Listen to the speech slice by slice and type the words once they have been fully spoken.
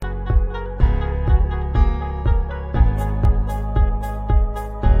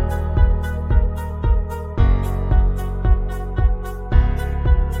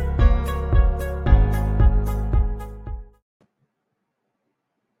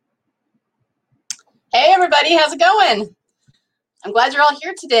everybody. How's it going? I'm glad you're all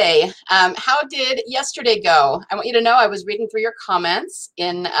here today. How did yesterday go? I want you to know I was reading through your comments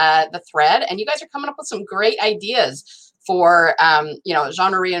in the thread, and you guys are coming up with some great ideas for,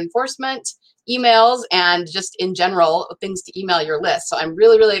 genre reinforcement, emails, and just in general, things to email your list. So I'm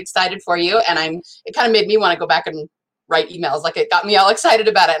really, really excited for you, and it kind of made me want to go back and write emails. Like, it got me all excited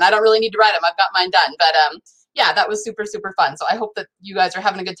about it, and I don't really need to write them. I've got mine done, but yeah, that was super, super fun. So I hope that you guys are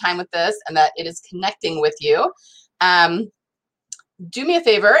having a good time with this and that it is connecting with you. Do me a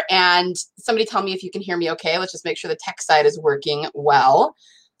favor and somebody tell me if you can hear me okay. Let's just make sure the tech side is working well.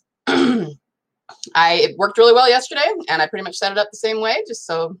 It worked really well yesterday, and I pretty much set it up the same way, just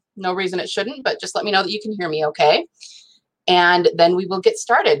so no reason it shouldn't, but just let me know that you can hear me okay. And then we will get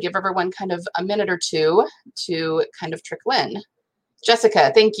started. Give everyone kind of a minute or two to kind of trickle in.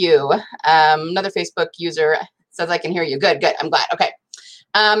 Jessica, thank you. Another Facebook user says I can hear you. Good, good. I'm glad. Okay.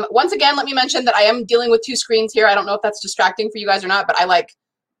 Once again, let me mention that I am dealing with two screens here. I don't know if that's distracting for you guys or not, but I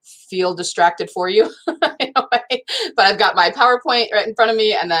feel distracted for you in a way. But I've got my PowerPoint right in front of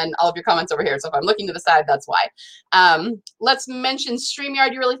me and then all of your comments over here. So if I'm looking to the side, that's why. Let's mention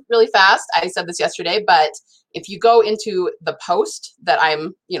StreamYard really, really fast. I said this yesterday, but if you go into the post that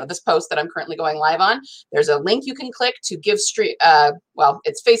this post that I'm currently going live on, there's a link you can click to give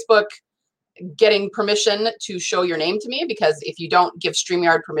it's Facebook getting permission to show your name to me, because if you don't give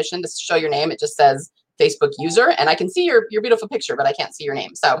StreamYard permission to show your name, it just says Facebook user, and I can see your beautiful picture, but I can't see your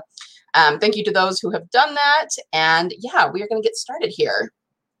name. So thank you to those who have done that. And yeah, we are going to get started here.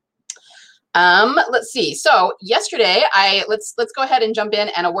 Let's see. So yesterday, let's go ahead and jump in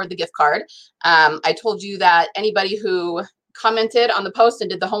and award the gift card. I told you that anybody who commented on the post and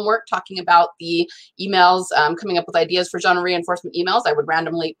did the homework talking about the emails, coming up with ideas for genre reinforcement emails, I would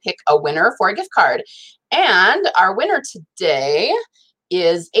randomly pick a winner for a gift card. And our winner today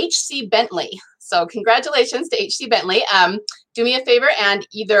is H.C. Bentley. So congratulations to H.C. Bentley. Do me a favor and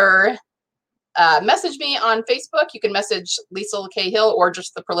either message me on Facebook. You can message Lisa L.K. Hill or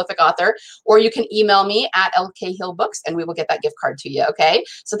just the prolific author, or you can email me at lkhillbooks and we will get that gift card to you. Okay.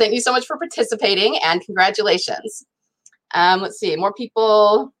 So thank you so much for participating and congratulations. Let's see, more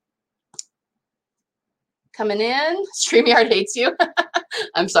people coming in. StreamYard hates you.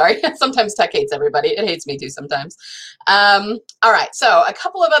 I'm sorry. Sometimes tech hates everybody. It hates me too sometimes. All right. So a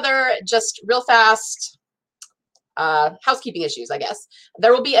couple of other just real fast housekeeping issues, I guess.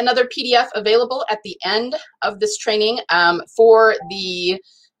 There will be another PDF available at the end of this training for the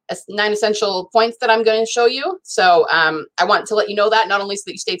 9 essential points that I'm going to show you. So I want to let you know that, not only so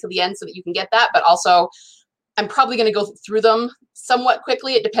that you stay till the end so that you can get that, but also I'm probably going to go through them somewhat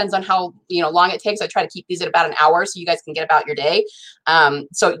quickly. It depends on how long it takes. I try to keep these at about an hour so you guys can get about your day.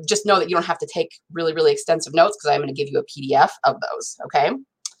 So just know that you don't have to take really, really extensive notes, because I'm going to give you a PDF of those. Okay.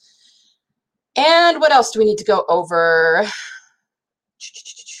 And what else do we need to go over?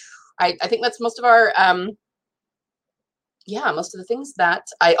 I think that's most of our, most of the things that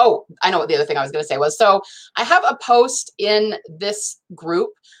I know what the other thing I was going to say was, so I have a post in this group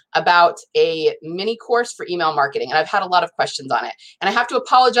about a mini course for email marketing, and I've had a lot of questions on it. And I have to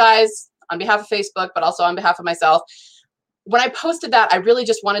apologize on behalf of Facebook, but also on behalf of myself. When I posted that, I really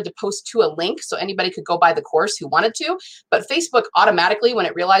just wanted to post to a link so anybody could go buy the course who wanted to. But Facebook automatically, when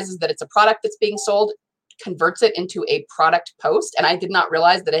it realizes that it's a product that's being sold, converts it into a product post. And I did not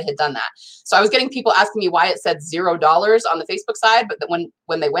realize that it had done that. So I was getting people asking me why it said $0 on the Facebook side, but that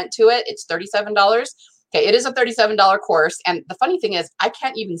when they went to it, it's $37. Okay, it is a $37 course. And the funny thing is, I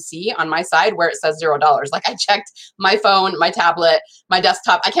can't even see on my side where it says $0. Like, I checked my phone, my tablet, my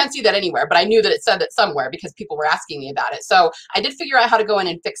desktop. I can't see that anywhere, but I knew that it said it somewhere because people were asking me about it. So I did figure out how to go in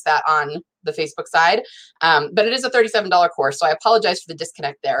and fix that on the Facebook side. But it is a $37 course. So I apologize for the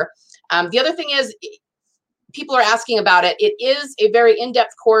disconnect there. The other thing is, people are asking about it. It is a very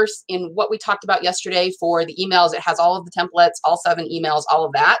in-depth course in what we talked about yesterday for the emails. It has all of the templates, all 7 emails, all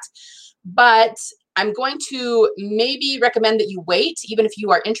of that. But I'm going to maybe recommend that you wait, even if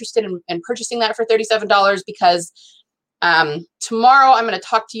you are interested in purchasing that for $37, because tomorrow I'm going to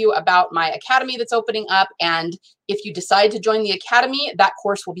talk to you about my academy that's opening up. And if you decide to join the academy, that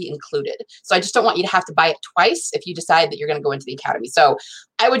course will be included. So I just don't want you to have to buy it twice if you decide that you're going to go into the academy. So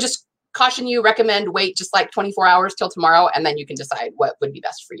I would just caution you, recommend wait just like 24 hours till tomorrow, and then you can decide what would be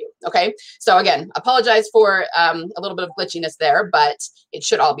best for you. Okay. So again, apologize for a little bit of glitchiness there, but it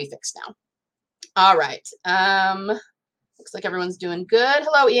should all be fixed now. All right. Looks like everyone's doing good.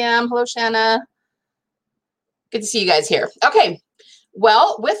 Hello, EM. Hello, Shanna. Good to see you guys here. Okay.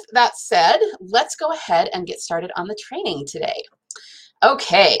 Well, with that said, let's go ahead and get started on the training today.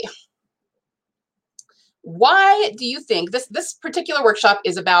 Okay. Why do you think this particular workshop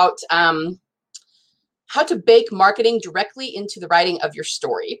is about how how to bake marketing directly into the writing of your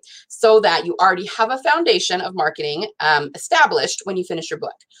story so that you already have a foundation of marketing established when you finish your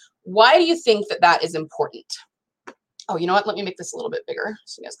book. Why do you think that that is important? Oh, you know what? Let me make this a little bit bigger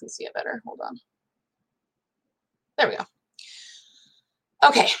so you guys can see it better. Hold on. There we go.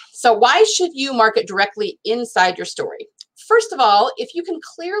 Okay, so why should you market directly inside your story? First of all, if you can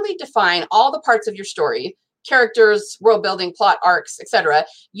clearly define all the parts of your story, characters, world building, plot arcs, etc.,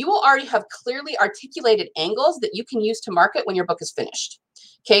 you will already have clearly articulated angles that you can use to market when your book is finished.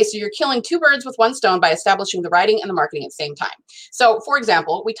 Okay, so you're killing two birds with one stone by establishing the writing and the marketing at the same time. So, for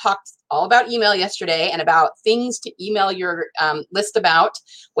example, we talked all about email yesterday and about things to email your list about,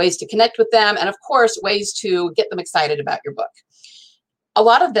 ways to connect with them, and of course, ways to get them excited about your book. A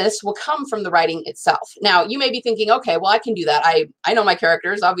lot of this will come from the writing itself. Now, you may be thinking, okay, well, I can do that. I know my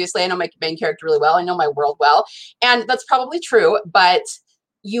characters. Obviously, I know my main character really well. I know my world well. And that's probably true, but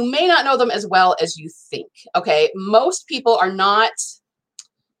you may not know them as well as you think, okay? Most people are not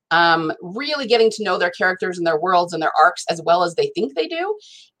really getting to know their characters and their worlds and their arcs as well as they think they do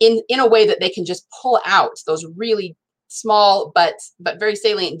in a way that they can just pull out those really small but very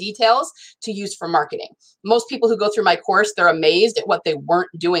salient details to use for marketing. Most people who go through my course, they're amazed at what they weren't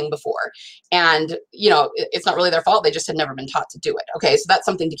doing before. And, you know, it's not really their fault. They just had never been taught to do it. Okay, so that's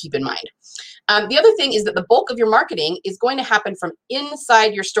something to keep in mind. The other thing is that the bulk of your marketing is going to happen from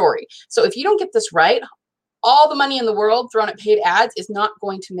inside your story. So if you don't get this right, all the money in the world thrown at paid ads is not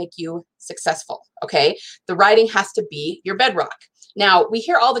going to make you successful, okay? The writing has to be your bedrock. Now, we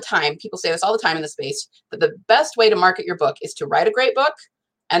hear all the time, people say this all the time in the space, that the best way to market your book is to write a great book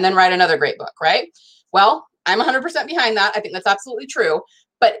and then write another great book, right? Well, I'm 100% behind that. I think that's absolutely true,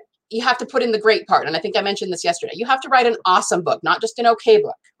 but you have to put in the great part. And I think I mentioned this yesterday. You have to write an awesome book, not just an okay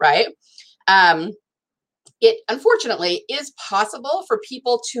book, right? It unfortunately is possible for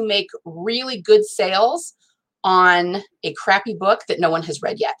people to make really good sales on a crappy book that no one has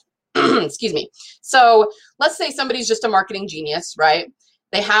read yet. Excuse me. So let's say somebody's just a marketing genius, right?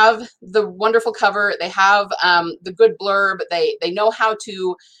 They have the wonderful cover. They have the good blurb. They know how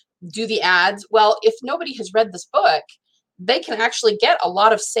to do the ads. Well, if nobody has read this book, they can actually get a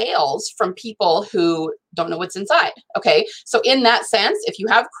lot of sales from people who don't know what's inside. Okay. So in that sense, if you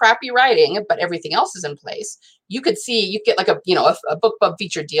have crappy writing, but everything else is in place, you could get like a BookBub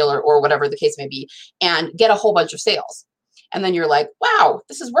featured deal or whatever the case may be, and get a whole bunch of sales. And then you're like, wow,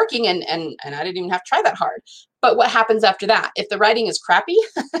 this is working. And I didn't even have to try that hard. But what happens after that? If the writing is crappy,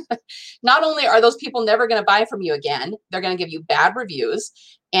 not only are those people never going to buy from you again, they're going to give you bad reviews,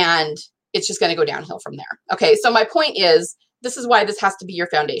 and it's just going to go downhill from there. Okay, so my point is, this is why this has to be your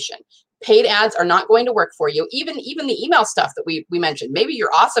foundation. Paid ads are not going to work for you. Even the email stuff that we mentioned. Maybe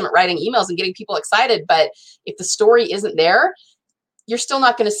you're awesome at writing emails and getting people excited, but if the story isn't there, you're still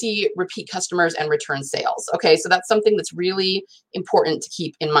not going to see repeat customers and return sales. Okay, so that's something that's really important to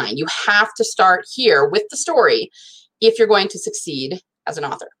keep in mind. You have to start here with the story if you're going to succeed as an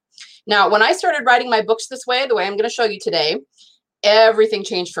author. Now, when I started writing my books this way, the way I'm going to show you today, everything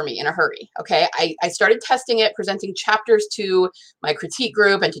changed for me in a hurry. Okay, I started testing it, presenting chapters to my critique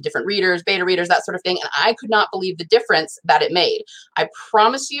group and to different readers, beta readers, that sort of thing, and I could not believe the difference that it made. I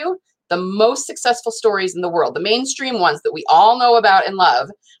promise you, the most successful stories in the world, the mainstream ones that we all know about and love,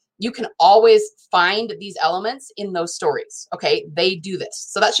 you can always find these elements in those stories. Okay, they do this.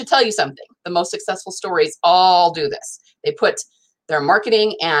 So that should tell you something. The most successful stories all do this. They put their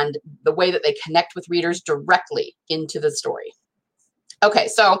marketing and the way that they connect with readers directly into the story. Okay,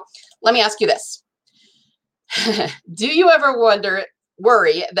 so let me ask you this. Do you ever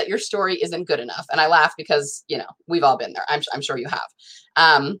worry that your story isn't good enough? And I laugh because, you know, we've all been there. I'm sure you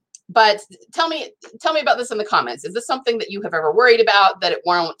have. But tell me about this in the comments. Is this something that you have ever worried about, that it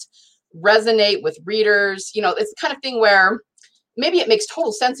won't resonate with readers? You know, it's the kind of thing where maybe it makes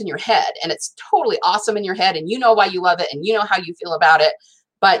total sense in your head and it's totally awesome in your head and you know why you love it and you know how you feel about it,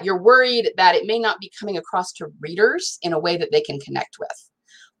 but you're worried that it may not be coming across to readers in a way that they can connect with.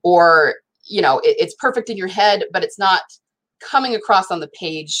 Or, you know, it's perfect in your head, but it's not coming across on the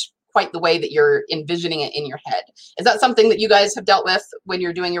page quite the way that you're envisioning it in your head. Is that something that you guys have dealt with when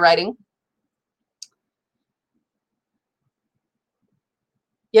you're doing your writing?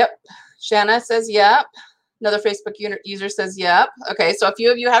 Yep. Shanna says, yep. Another Facebook user says, yep. Okay, so a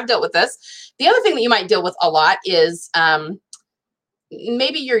few of you have dealt with this. The other thing that you might deal with a lot is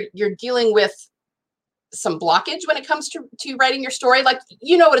maybe you're dealing with some blockage when it comes to writing your story. Like,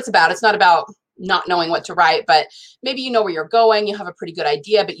 you know what it's about. It's not about not knowing what to write, but maybe you know where you're going, you have a pretty good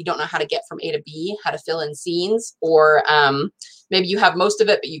idea, but you don't know how to get from A to B, how to fill in scenes, or maybe you have most of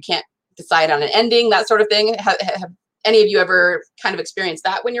it, but you can't decide on an ending, that sort of thing. Have any of you ever kind of experienced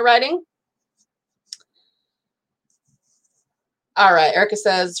that when you're writing? All right. Erica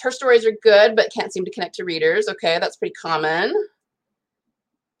says her stories are good, but can't seem to connect to readers. Okay. That's pretty common.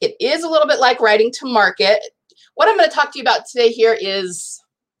 It is a little bit like writing to market. What I'm going to talk to you about today here is,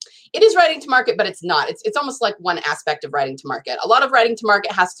 it is writing to market, but it's not. It's almost like one aspect of writing to market. A lot of writing to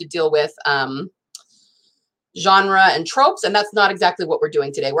market has to deal with genre and tropes, and that's not exactly what we're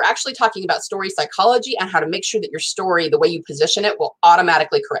doing today. We're actually talking about story psychology and how to make sure that your story, the way you position it, will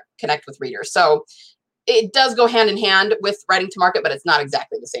automatically connect with readers. So it does go hand in hand with writing to market, but it's not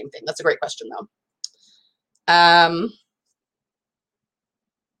exactly the same thing. That's a great question, though.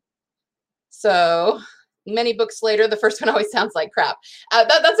 So many books later, the first one always sounds like crap.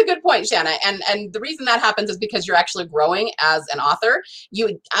 That's a good point, Shanna. And the reason that happens is because you're actually growing as an author.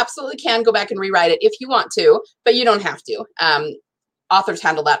 You absolutely can go back and rewrite it if you want to, but you don't have to. Authors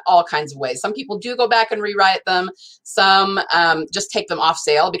handle that all kinds of ways. Some people do go back and rewrite them. Some just take them off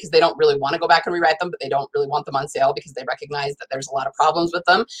sale because they don't really want to go back and rewrite them, but they don't really want them on sale because they recognize that there's a lot of problems with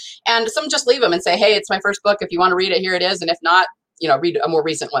them. And some just leave them and say, hey, it's my first book. If you want to read it, here it is. And if not, read a more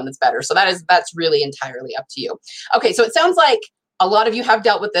recent one that's better. So that's really entirely up to you. Okay, so it sounds like a lot of you have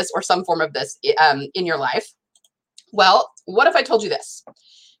dealt with this or some form of this in your life. Well, what if I told you this?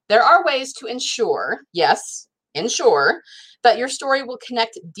 There are ways to ensure, yes, ensure that your story will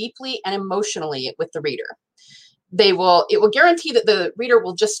connect deeply and emotionally with the reader. It will guarantee that the reader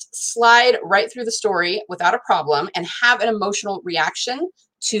will just slide right through the story without a problem and have an emotional reaction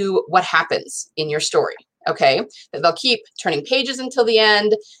to what happens in your story. Okay, that they'll keep turning pages until the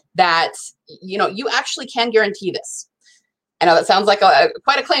end, that, you actually can guarantee this. I know that sounds like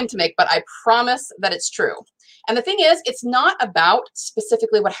quite a claim to make, but I promise that it's true. And the thing is, it's not about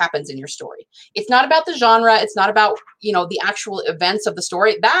specifically what happens in your story. It's not about the genre. It's not about, the actual events of the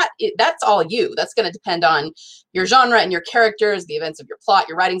story. That's all you. That's going to depend on your genre and your characters, the events of your plot,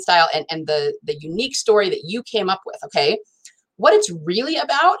 your writing style, and the unique story that you came up with, okay? What it's really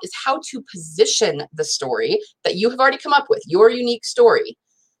about is how to position the story that you have already come up with, your unique story,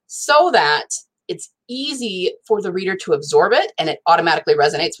 so that it's easy for the reader to absorb it and it automatically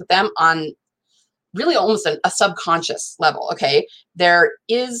resonates with them on really almost a subconscious level, okay? There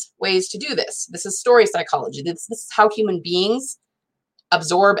is ways to do this. This is story psychology. This is how human beings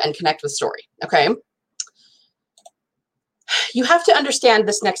absorb and connect with story, okay? You have to understand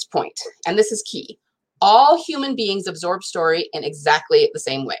this next point, and this is key. All human beings absorb story in exactly the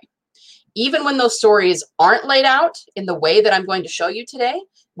same way. Even when those stories aren't laid out in the way that I'm going to show you today,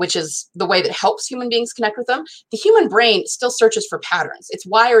 which is the way that helps human beings connect with them, the human brain still searches for patterns. It's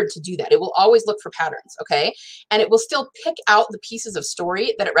wired to do that. It will always look for patterns, okay? And it will still pick out the pieces of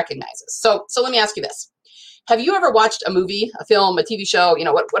story that it recognizes. So let me ask you this. Have you ever watched a movie, a film, a TV show,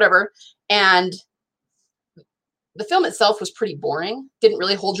 whatever, and the film itself was pretty boring, didn't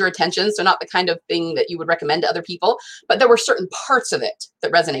really hold your attention, so not the kind of thing that you would recommend to other people, but there were certain parts of it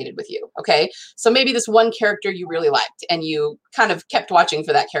that resonated with you, okay? So maybe this one character you really liked, and you kind of kept watching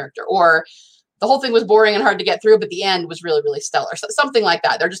for that character, or the whole thing was boring and hard to get through, but the end was really, really stellar, so something like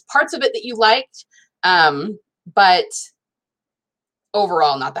that. There are just parts of it that you liked, but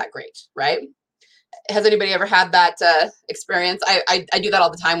overall not that great, right? Has anybody ever had that experience? I do that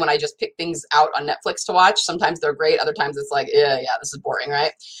all the time when I just pick things out on Netflix to watch. Sometimes they're great. Other times it's like, yeah, this is boring,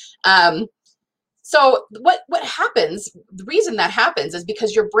 right? So what happens, the reason that happens is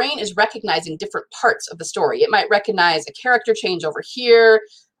because your brain is recognizing different parts of the story. It might recognize a character change over here,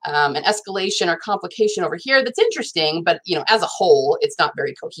 an escalation or complication over here that's interesting, but as a whole, it's not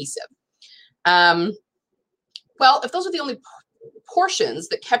very cohesive. Well, if those are the only portions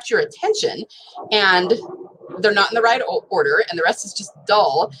that kept your attention and they're not in the right order and the rest is just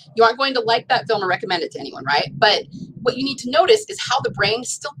dull, you aren't going to like that film or recommend it to anyone, right? But what you need to notice is how the brain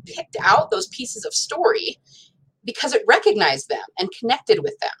still picked out those pieces of story because it recognized them and connected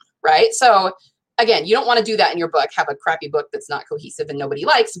with them, right? So again, you don't want to do that in your book, have a crappy book that's not cohesive and nobody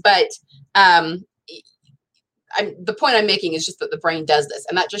likes, but the point I'm making is just that the brain does this,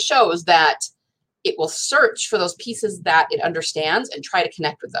 and that just shows that it will search for those pieces that it understands and try to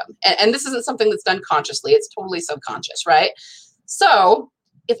connect with them. And this isn't something that's done consciously. It's totally subconscious, right? So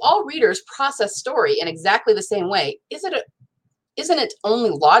if all readers process story in exactly the same way, isn't it only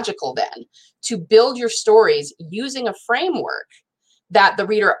logical then to build your stories using a framework that the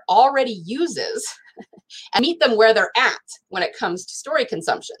reader already uses and meet them where they're at when it comes to story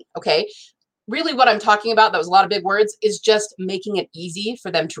consumption, okay? Really what I'm talking about, that was a lot of big words, is just making it easy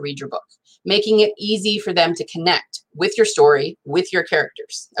for them to read your book, making it easy for them to connect with your story, with your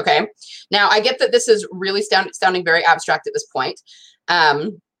characters, okay? Now, I get that this is really sounding very abstract at this point.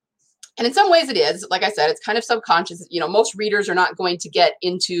 And in some ways it is. Like I said, it's kind of subconscious. Most readers are not going to get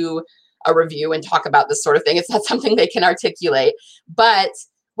into a review and talk about this sort of thing. It's not something they can articulate. But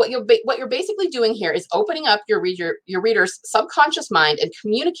what you're basically doing here is opening up your reader's subconscious mind and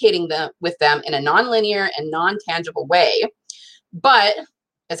communicating with them in a nonlinear and non-tangible way. But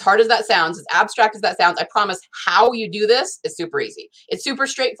as hard as that sounds, as abstract as that sounds, I promise how you do this is super easy. It's super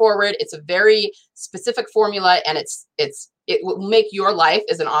straightforward. It's a very specific formula, and it will make your life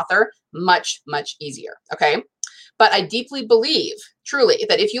as an author much, much easier. Okay. But I deeply believe, truly,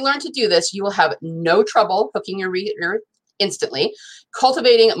 that if you learn to do this, you will have no trouble hooking your reader instantly,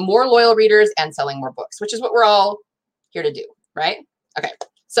 cultivating more loyal readers, and selling more books, which is what we're all here to do, right? Okay.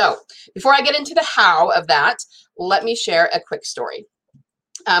 So before I get into the how of that, let me share a quick story.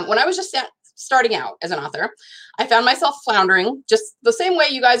 When I was just starting out as an author, I found myself floundering just the same way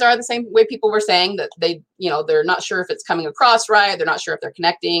you guys are, the same way people were saying that they're not sure if it's coming across right. They're not sure if they're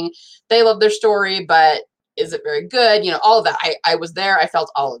connecting. They love their story, but is it very good? All of that. I was there. I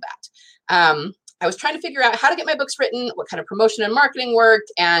felt all of that. I was trying to figure out how to get my books written, what kind of promotion and marketing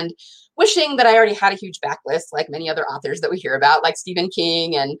worked, and wishing that I already had a huge backlist like many other authors that we hear about, like Stephen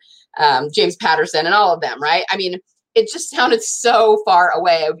King and James Patterson and all of them, right? I mean, it just sounded so far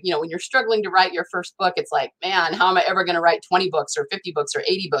away. When you're struggling to write your first book, it's like, man, how am I ever going to write 20 books or 50 books or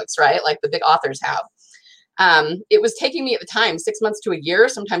 80 books, right? Like the big authors have. It was taking me at the time 6 months to a year,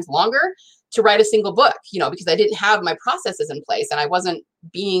 sometimes longer, to write a single book, because I didn't have my processes in place and I wasn't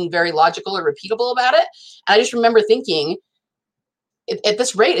being very logical or repeatable about it. And I just remember thinking, at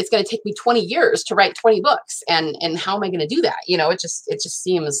this rate, it's going to take me 20 years to write 20 books. And how am I going to do that? It just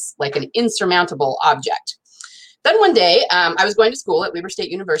seems like an insurmountable object. Then one day, I was going to school at Weber State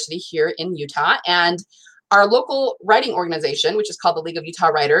University here in Utah, and our local writing organization, which is called the League of Utah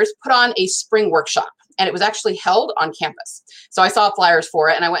Writers, put on a spring workshop, and it was actually held on campus. So I saw flyers for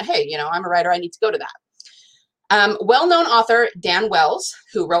it, and I went, hey, I'm a writer. I need to go to that. Well-known author Dan Wells,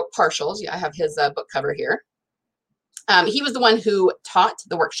 who wrote Partials, I have his book cover here. He was the one who taught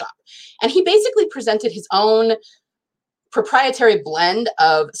the workshop, and he basically presented his own proprietary blend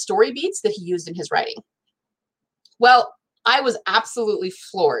of story beats that he used in his writing. Well, I was absolutely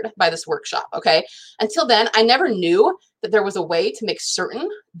floored by this workshop, okay? Until then, I never knew that there was a way to make certain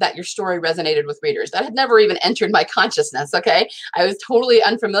that your story resonated with readers. That had never even entered my consciousness, okay? I was totally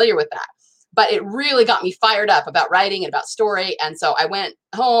unfamiliar with that. But it really got me fired up about writing and about story. And so I went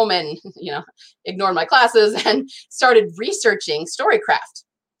home and, ignored my classes and started researching storycraft.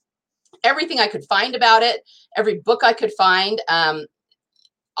 Everything I could find about it, every book I could find,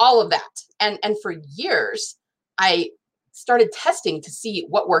 all of that. And for years, I started testing to see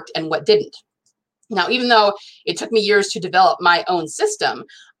what worked and what didn't. Now, even though it took me years to develop my own system,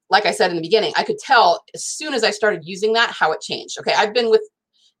 like I said in the beginning, I could tell as soon as I started using that how it changed. Okay, I've been with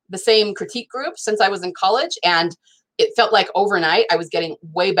the same critique group since I was in college, and it felt like overnight I was getting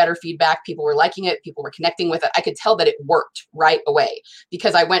way better feedback. People were liking it. People were connecting with it. I could tell that it worked right away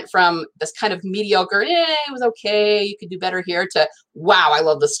because I went from this kind of mediocre, it was okay, you could do better here, to, wow, I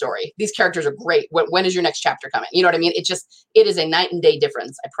love this story. These characters are great. When is your next chapter coming? You know what I mean? It is a night and day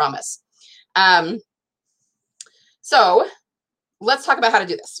difference, I promise. So let's talk about how to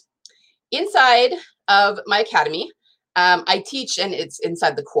do this. Inside of my academy, I teach, and it's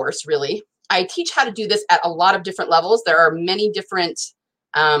inside the course, really. I teach how to do this at a lot of different levels. There are many different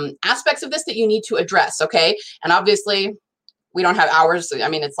aspects of this that you need to address, okay? And obviously, we don't have hours. I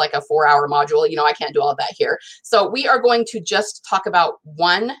mean, it's like a 4-hour module. I can't do all of that here. So we are going to just talk about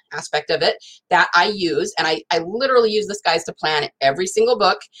one aspect of it that I use. And I literally use this, guys, to plan every single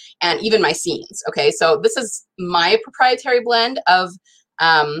book and even my scenes, okay? So this is my proprietary blend of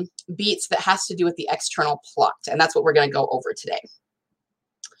beats that has to do with the external plot. And that's what we're going to go over today.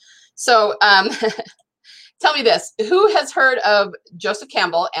 So tell me this, who has heard of Joseph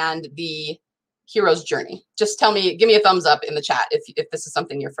Campbell and the hero's journey? Just tell me, give me a thumbs up in the chat if this is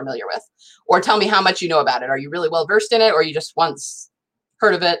something you're familiar with, or tell me how much you know about it. Are you really well versed in it, or you just once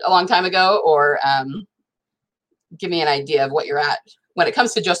heard of it a long time ago, or give me an idea of what you're at when it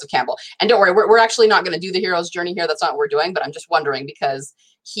comes to Joseph Campbell. And don't worry, we're actually not going to do the hero's journey here. That's not what we're doing, but I'm just wondering because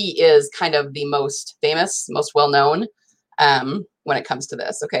he is kind of the most famous, most well-known when it comes to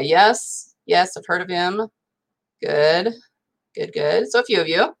this. Okay, yes, I've heard of him. Good. So a few of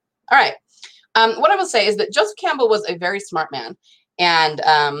you. All right. What I will say is that Joseph Campbell was a very smart man. And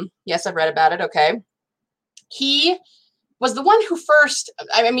yes, I've read about it. Okay. He was the one who first,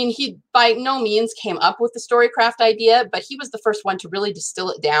 he by no means came up with the storycraft idea, but he was the first one to really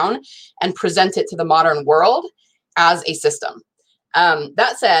distill it down and present it to the modern world as a system.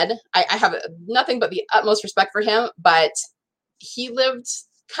 That said, I have nothing but the utmost respect for him, but he lived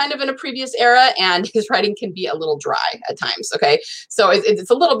kind of in a previous era and his writing can be a little dry at times. Okay. So it's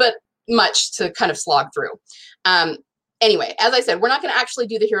a little bit, much to kind of slog through. Anyway, as I said, we're not going to actually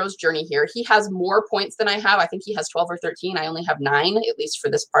do the hero's journey here. He has more points than I have. I think he has 12 or 13. I only have 9, at least for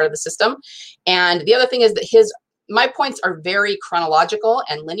this part of the system. And the other thing is that my points are very chronological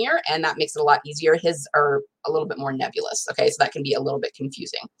and linear, and that makes it a lot easier. His are a little bit more nebulous, okay? So that can be a little bit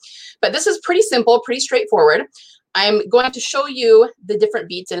confusing. But this is pretty simple, pretty straightforward. I'm going to show you the different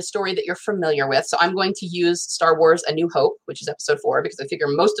beats in a story that you're familiar with. So I'm going to use Star Wars A New Hope, which is episode 4, because I figure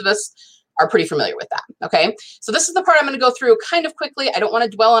most of us are pretty familiar with that, okay? So this is the part I'm going to go through kind of quickly. I don't want to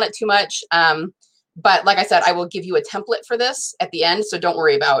dwell on it too much. But like I said, I will give you a template for this at the end. So don't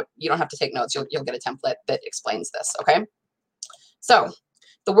worry about, you don't have to take notes. You'll get a template that explains this, okay? So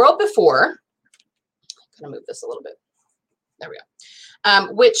the world before, I'm going to move this a little bit. There we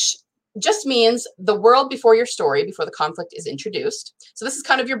go. Which just means the world before your story, before the conflict is introduced. So this is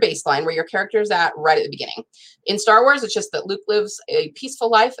kind of your baseline where your character is at right at the beginning. In Star Wars, it's just that Luke lives the peaceful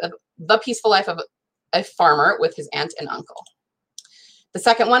life of a farmer with his aunt and uncle. The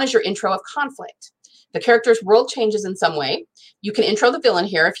second one is your intro of conflict. The character's world changes in some way. You can intro the villain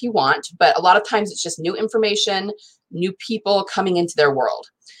here if you want, but a lot of times it's just new information, new people coming into their world.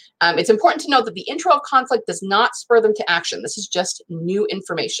 It's important to note that the intro of conflict does not spur them to action. This is just new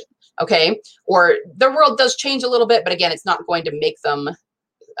information, okay? Or their world does change a little bit, but again, it's not going to make them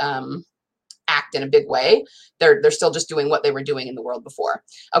act in a big way. They're still just doing what they were doing in the world before.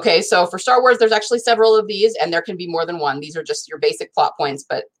 Okay, so for Star Wars, there's actually several of these, and there can be more than one. These are just your basic plot points,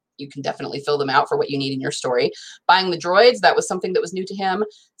 but you can definitely fill them out for what you need in your story. Buying the droids, that was something that was new to him.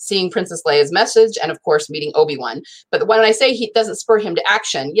 Seeing Princess Leia's message, and of course, meeting Obi-Wan. But when I say he doesn't spur him to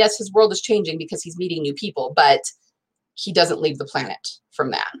action, yes, his world is changing because he's meeting new people, but he doesn't leave the planet from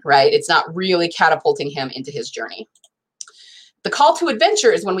that, right? It's not really catapulting him into his journey. The call to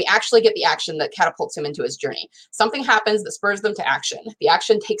adventure is when we actually get the action that catapults him into his journey. Something happens that spurs them to action. The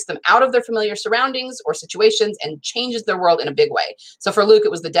action takes them out of their familiar surroundings or situations and changes their world in a big way. So for Luke, it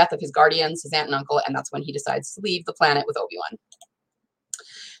was the death of his guardians, his aunt and uncle, and that's when he decides to leave the planet with Obi-Wan.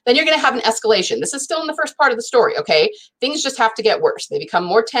 Then you're going to have an escalation. This is still in the first part of the story, okay? Things just have to get worse. They become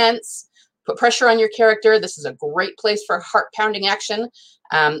more tense, put pressure on your character. This is a great place for heart-pounding action.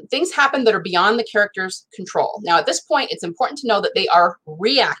 Things happen that are beyond the character's control. Now, at this point, it's important to know that they are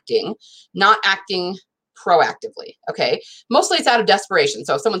reacting, not acting proactively, okay? Mostly it's out of desperation.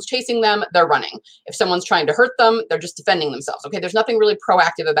 So if someone's chasing them, they're running. If someone's trying to hurt them, they're just defending themselves, okay? There's nothing really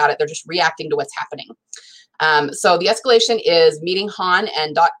proactive about it. They're just reacting to what's happening. So the escalation is meeting Han,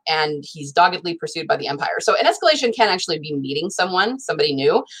 and he's doggedly pursued by the Empire. So an escalation can actually be meeting somebody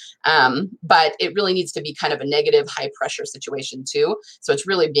new, but it really needs to be kind of a negative, high pressure situation too. So it's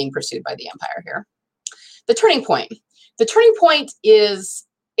really being pursued by the Empire here. The turning point. The turning point is,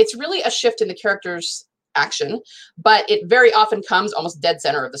 it's really a shift in the character's action, but it very often comes almost dead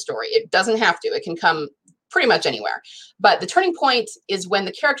center of the story. It doesn't have to. It can come pretty much anywhere. But the turning point is when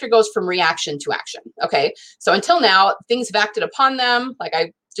the character goes from reaction to action, okay? So until now, things have acted upon them, like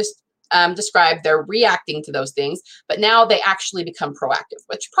I just described, they're reacting to those things, but now they actually become proactive,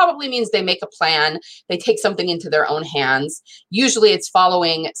 which probably means they make a plan, they take something into their own hands. Usually it's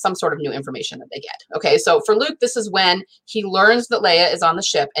following some sort of new information that they get, okay? So for Luke, this is when he learns that Leia is on the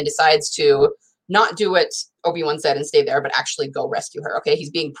ship and decides to not do what Obi-Wan said and stay there, but actually go rescue her, okay? He's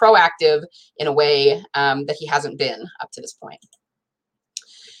being proactive in a way that he hasn't been up to this point.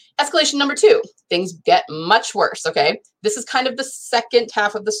 Escalation number 2, things get much worse, okay? This is kind of the second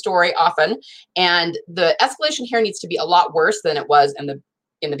half of the story often, and the escalation here needs to be a lot worse than it was in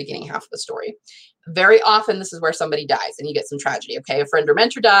the beginning half of the story. Very often, this is where somebody dies and you get some tragedy, okay? A friend or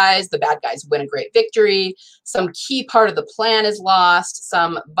mentor dies, the bad guys win a great victory, some key part of the plan is lost,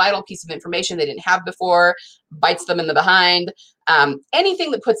 some vital piece of information they didn't have before bites them in the behind, anything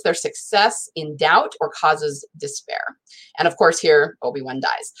that puts their success in doubt or causes despair. And of course, here, Obi-Wan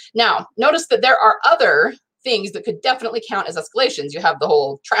dies. Now, notice that there are other things that could definitely count as escalations. You have the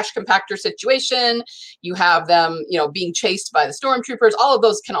whole trash compactor situation. You have them, being chased by the stormtroopers. All of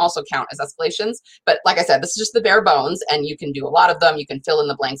those can also count as escalations. But like I said, this is just the bare bones, and you can do a lot of them. You can fill in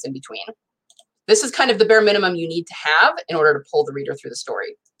the blanks in between. This is kind of the bare minimum you need to have in order to pull the reader through the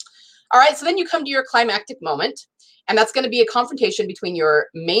story. All right, so then you come to your climactic moment, and that's going to be a confrontation between your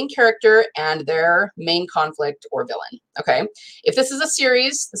main character and their main conflict or villain, okay? If this is a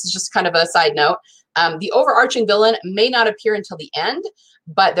series, this is just kind of a side note, the overarching villain may not appear until the end,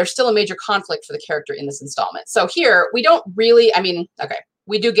 but there's still a major conflict for the character in this installment. So here, we don't really, okay,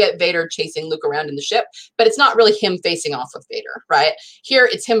 we do get Vader chasing Luke around in the ship, but it's not really him facing off with Vader, right? Here,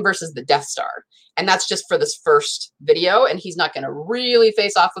 it's him versus the Death Star. And that's just for this first video, and he's not going to really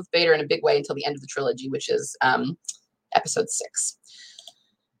face off with Vader in a big way until the end of the trilogy, which is episode 6.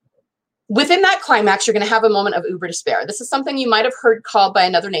 Within that climax, you're going to have a moment of uber despair. This is something you might have heard called by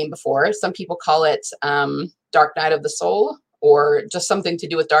another name before. Some people call it Dark Night of the Soul, or just something to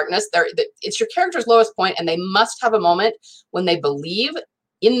do with darkness. It's your character's lowest point, and they must have a moment when they believe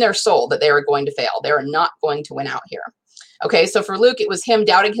in their soul that they are going to fail. They are not going to win out here. Okay, so for Luke, it was him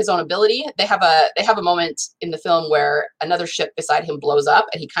doubting his own ability. They have a moment in the film where another ship beside him blows up,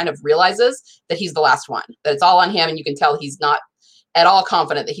 and he kind of realizes that he's the last one, that it's all on him, and you can tell he's not at all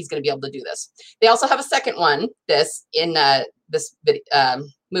confident that he's going to be able to do this. They also have a second one, this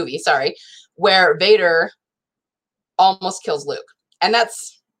movie, where Vader almost kills Luke. And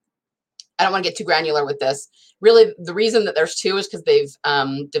that's, I don't want to get too granular with this. Really, the reason that there's two is because they've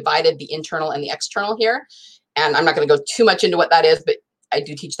divided the internal and the external here. And I'm not going to go too much into what that is, but I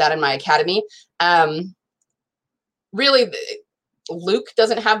do teach that in my academy. Really, Luke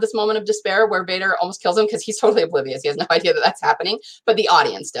doesn't have this moment of despair where Vader almost kills him because he's totally oblivious. He has no idea that that's happening, but the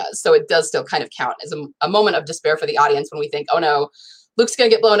audience does. So it does still kind of count as a moment of despair for the audience when we think, oh no, Luke's going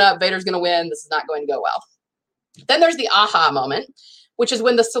to get blown up, Vader's going to win, this is not going to go well. Then there's the aha moment, which is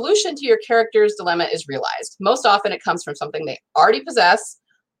when the solution to your character's dilemma is realized. Most often it comes from something they already possess,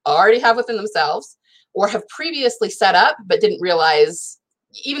 already have within themselves, or have previously set up, but didn't realize,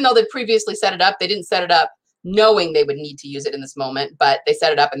 even though they previously set it up, they didn't set it up knowing they would need to use it in this moment, but they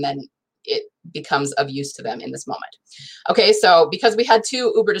set it up and then it becomes of use to them in this moment. Okay, so because we had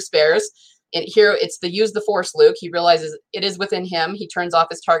two uber despairs, and here it's the use the force Luke. He realizes it is within him. He turns off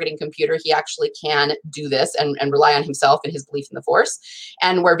his targeting computer. He actually can do this and rely on himself and his belief in the force.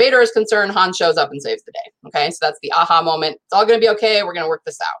 And where Vader is concerned, Han shows up and saves the day. Okay, so that's the aha moment. It's all going to be okay. We're going to work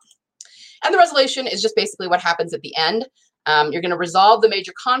this out. And the resolution is just basically what happens at the end. You're going to resolve the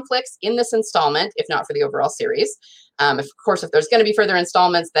major conflicts in this installment, if not for the overall series. Of course, if there's going to be further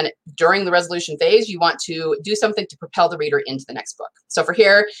installments, then during the resolution phase, you want to do something to propel the reader into the next book. So for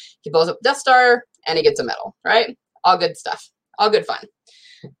here, he blows up the Death Star and he gets a medal, right? All good stuff, all good fun.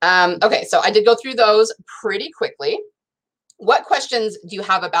 Okay, so I did go through those pretty quickly. What questions do you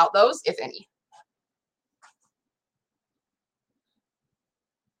have about those, if any?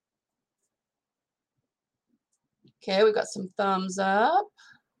 Okay, we've got some thumbs up.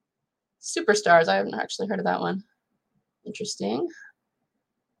 Superstars, I haven't actually heard of that one. Interesting.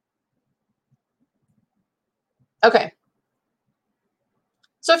 Okay.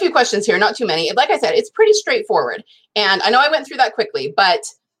 So a few questions here, not too many. Like I said, it's pretty straightforward. And I know I went through that quickly, but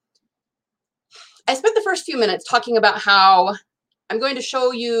I spent the first few minutes talking about how I'm going to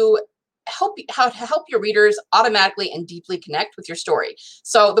show you how to help your readers automatically and deeply connect with your story.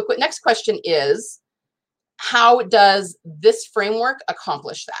 So the next question is, how does this framework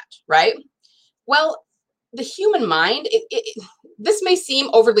accomplish that, right? Well, the human mind, this may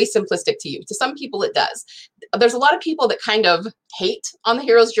seem overly simplistic to you. To some people, it does. There's a lot of people that kind of hate on the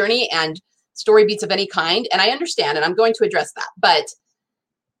hero's journey and story beats of any kind, and I understand, and I'm going to address that. But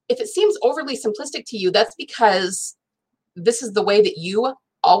if it seems overly simplistic to you, that's because this is the way that you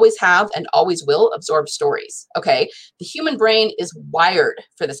always have and always will absorb stories, okay? The human brain is wired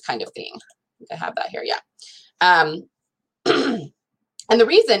for this kind of thing. I think I have that here, yeah. And the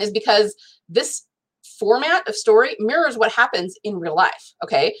reason is because this format of story mirrors what happens in real life,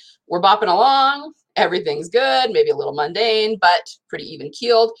 okay? We're bopping along, everything's good, maybe a little mundane, but pretty even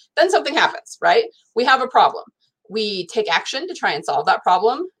keeled. Then something happens, right? We have a problem. We take action to try and solve that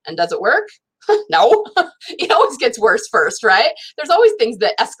problem. And does it work? No. It always gets worse first, right? There's always things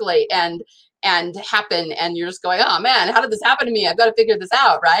that escalate and happen, and you're just going, oh man, how did this happen to me? I've got to figure this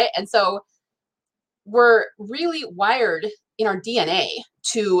out, right? And so we're really wired in our DNA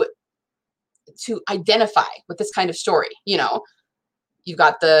to identify with this kind of story. You know, you've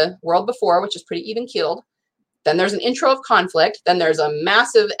got the world before, which is pretty even keeled. Then there's an intro of conflict. Then there's a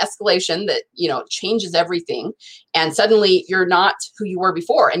massive escalation that, you know, changes everything. And suddenly you're not who you were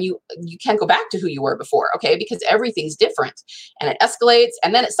before. And you can't go back to who you were before, okay? Because everything's different and it escalates.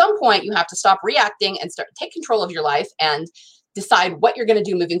 And then at some point you have to stop reacting and take control of your life and decide what you're going to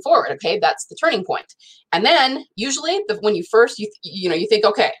do moving forward. Okay, that's the turning point. And then usually when you first, you think,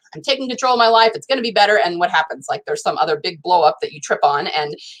 okay, I'm taking control of my life. It's going to be better. And what happens? Like there's some other big blow up that you trip on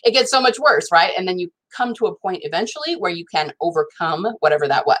and it gets so much worse, right? And then you come to a point eventually where you can overcome whatever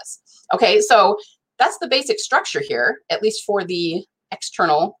that was. Okay, so that's the basic structure here, at least for the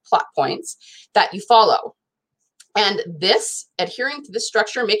external plot points that you follow. And this, adhering to this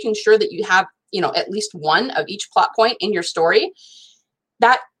structure, making sure that you have at least one of each plot point in your story,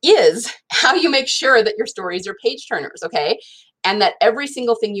 that is how you make sure that your stories are page turners, okay? And that every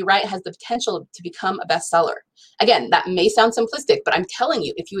single thing you write has the potential to become a bestseller. Again, that may sound simplistic, but I'm telling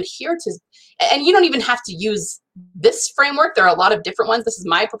you, if you adhere to, and you don't even have to use this framework. There are a lot of different ones. This is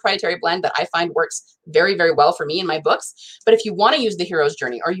my proprietary blend that I find works very, very well for me in my books. But if you want to use the hero's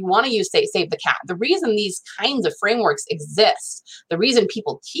journey, or you want to use Save the Cat, the reason these kinds of frameworks exist, the reason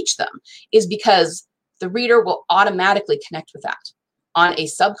people teach them, is because the reader will automatically connect with that on a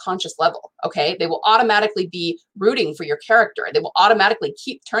subconscious level, okay? They will automatically be rooting for your character. They will automatically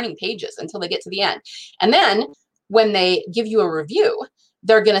keep turning pages until they get to the end. And then when they give you a review,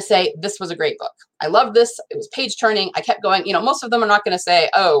 they're going to say, this was a great book. I love this. It was page turning. I kept going. You know, most of them are not going to say,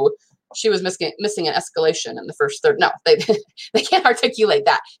 oh, she was missing an escalation in the first third. No, they can't articulate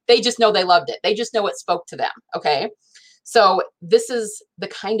that. They just know they loved it. They just know it spoke to them, okay? So this is the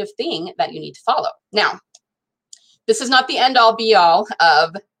kind of thing that you need to follow. Now, this is not the end all be all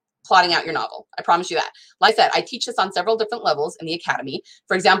of plotting out your novel. I promise you that. Like I said, I teach this on several different levels in the academy.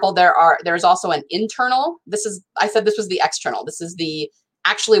 For example, there's also an internal. I said this was the external. This is the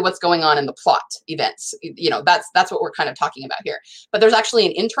actually what's going on in the plot events. You know, that's what we're kind of talking about here. But there's actually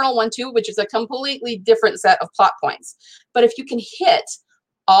an internal one too, which is a completely different set of plot points. But if you can hit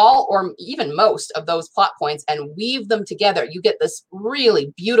all or even most of those plot points and weave them together, you get this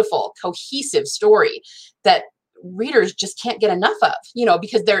really beautiful, cohesive story that readers just can't get enough of, you know,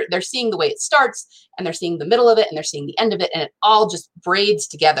 because they're seeing the way it starts, and they're seeing the middle of it, and they're seeing the end of it, and it all just braids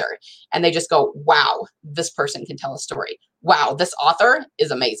together, and they just go, wow, this person can tell a story. Wow, this author is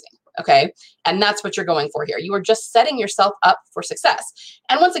amazing. Okay. And that's what you're going for here. You are just setting yourself up for success.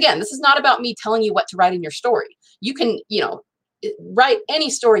 And once again, this is not about me telling you what to write in your story. You can, you know, write any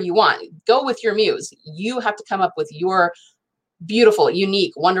story you want. Go with your muse. You have to come up with your beautiful,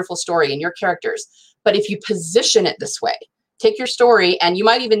 unique, wonderful story and your characters. But if you position it this way, take your story, and you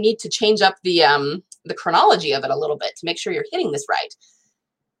might even need to change up the chronology of it a little bit to make sure you're hitting this right.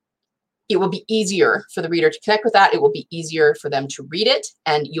 It will be easier for the reader to connect with that. It will be easier for them to read it,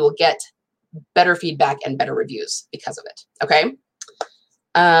 and you'll get better feedback and better reviews because of it. Okay.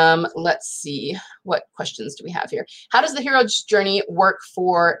 Let's see. What questions do we have here? How does the hero's journey work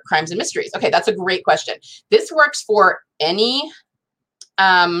for crimes and mysteries? Okay, that's a great question. This works for any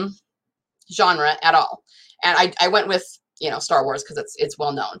genre at all. And I went with, you know, Star Wars because it's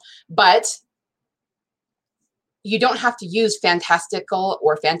well known. But you don't have to use fantastical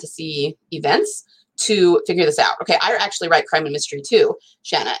or fantasy events to figure this out. Okay, I actually write crime and mystery too,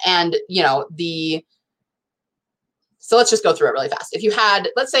 Shanna. And, you know, so let's just go through it really fast. If you had,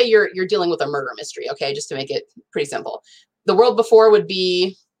 let's say you're dealing with a murder mystery, okay, just to make it pretty simple. The world before would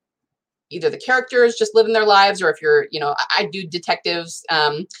be either the characters just living their lives, or if you're, you know, I do detectives.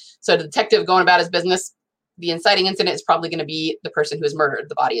 So the detective going about his business, the inciting incident is probably going to be the person who is murdered.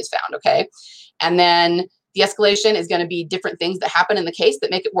 The body is found, okay? And then the escalation is going to be different things that happen in the case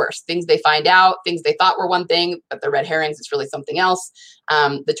that make it worse. Things they find out, things they thought were one thing, but they're red herrings. It's really something else.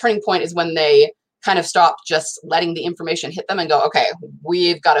 The turning point is when they kind of stop just letting the information hit them and go, okay,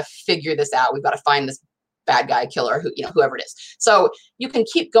 we've got to figure this out. We've got to find this bad guy, killer, who, you know, whoever it is. So you can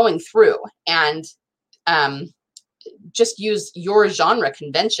keep going through and just use your genre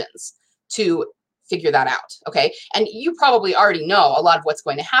conventions to figure that out. Okay. And you probably already know a lot of what's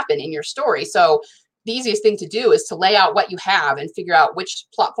going to happen in your story. So the easiest thing to do is to lay out what you have and figure out which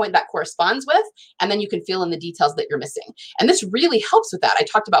plot point that corresponds with, and then you can fill in the details that you're missing. And this really helps with that. I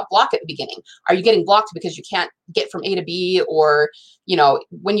talked about block at the beginning. Are you getting blocked because you can't get from A to B? Or, you know,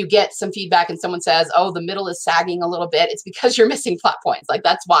 when you get some feedback and someone says, oh, the middle is sagging a little bit, it's because you're missing plot points. Like,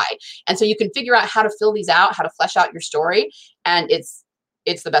 that's why. And so you can figure out how to fill these out, how to flesh out your story. And it's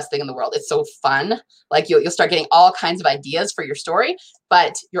the best thing in the world. It's so fun. Like, you'll start getting all kinds of ideas for your story,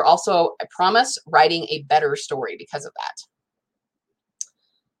 but you're also, I promise, writing a better story because of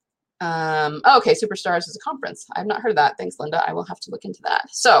that. Okay, Superstars is a conference. I've not heard of that. Thanks, Linda. I will have to look into that.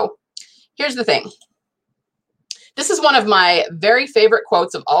 So here's the thing. This is one of my very favorite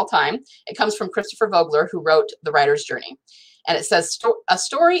quotes of all time. It comes from Christopher Vogler, who wrote The Writer's Journey. And it says, a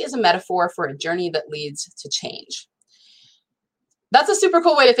story is a metaphor for a journey that leads to change. That's a super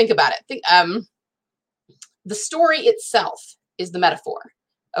cool way to think about it. The story itself is the metaphor.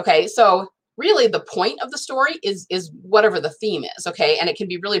 Okay, so really the point of the story is whatever the theme is. Okay, and it can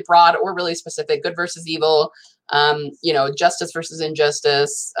be really broad or really specific. Good versus evil, you know, justice versus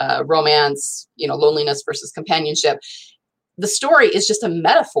injustice, romance, you know, loneliness versus companionship. The story is just a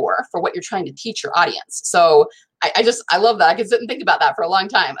metaphor for what you're trying to teach your audience. So I love that. I could sit and think about that for a long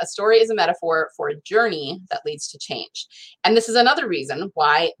time. A story is a metaphor for a journey that leads to change. And this is another reason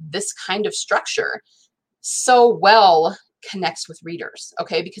why this kind of structure so well connects with readers,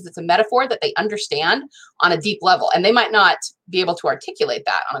 okay? Because it's a metaphor that they understand on a deep level, and they might not be able to articulate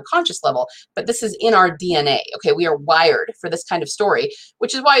that on a conscious level, but this is in our DNA, okay? We are wired for this kind of story,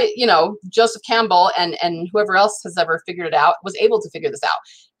 which is why, you know, Joseph Campbell and whoever else has ever figured it out was able to figure this out.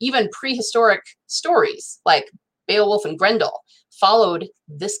 Even prehistoric stories like Beowulf and Grendel followed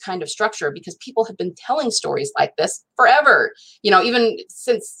this kind of structure because people have been telling stories like this forever. You know, even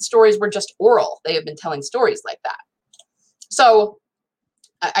since stories were just oral, they have been telling stories like that. So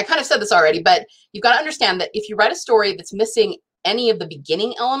I kind of said this already, but you've got to understand that if you write a story that's missing any of the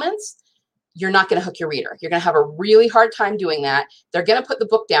beginning elements, you're not going to hook your reader. You're going to have a really hard time doing that. They're going to put the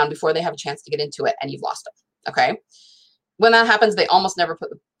book down before they have a chance to get into it, and you've lost them, okay? When that happens, they almost never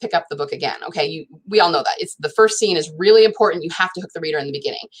pick up the book again, okay? We all know that. It's the first scene is really important. You have to hook the reader in the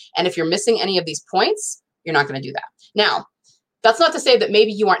beginning. And if you're missing any of these points, you're not going to do that. Now, that's not to say that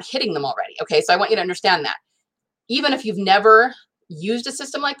maybe you aren't hitting them already, okay? So I want you to understand that. Even if you've never used a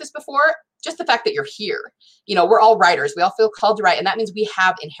system like this before, just the fact that you're here, you know, we're all writers. We all feel called to write. And that means we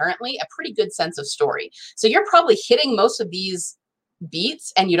have inherently a pretty good sense of story. So you're probably hitting most of these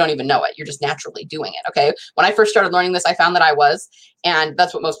beats and you don't even know it. You're just naturally doing it, okay? When I first started learning this, I found that I was, and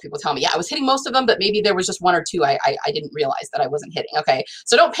that's what most people tell me. Yeah, I was hitting most of them, but maybe there was just one or two I didn't realize that I wasn't hitting, okay?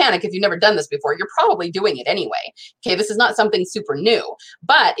 So don't panic if you've never done this before. You're probably doing it anyway, okay? This is not something super new,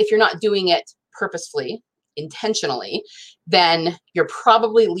 but if you're not doing it purposefully, intentionally, then you're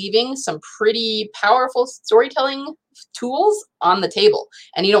probably leaving some pretty powerful storytelling tools on the table.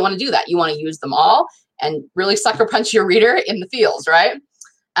 And you don't want to do that. You want to use them all and really sucker punch your reader in the feels, right?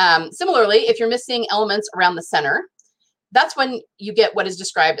 Similarly, if you're missing elements around the center, that's when you get what is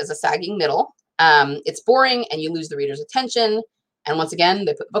described as a sagging middle. It's boring and you lose the reader's attention. And once again,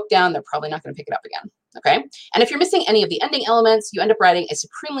 they put the book down, they're probably not going to pick it up again, okay? And if you're missing any of the ending elements, you end up writing a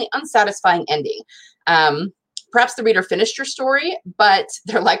supremely unsatisfying ending. Perhaps the reader finished your story, but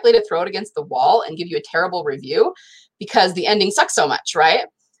they're likely to throw it against the wall and give you a terrible review because the ending sucks so much, right?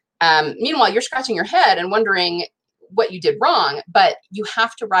 Meanwhile, you're scratching your head and wondering what you did wrong, but you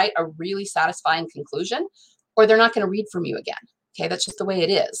have to write a really satisfying conclusion or they're not going to read from you again, okay? That's just the way it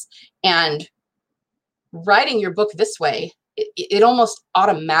is. And writing your book this way, it almost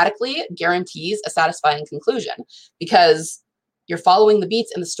automatically guarantees a satisfying conclusion because you're following the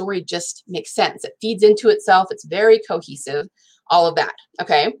beats and the story just makes sense. It feeds into itself. It's very cohesive, all of that,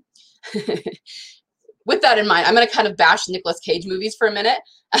 okay? With that in mind, I'm going to kind of bash Nicolas Cage movies for a minute.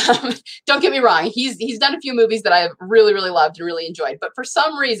 Don't get me wrong. He's done a few movies that I've really, really loved and really enjoyed. But for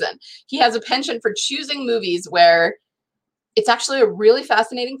some reason, he has a penchant for choosing movies where it's actually a really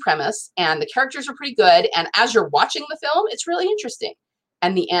fascinating premise and the characters are pretty good. And as you're watching the film, it's really interesting.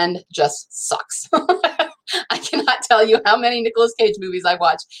 And the end just sucks. I cannot tell you how many Nicolas Cage movies I've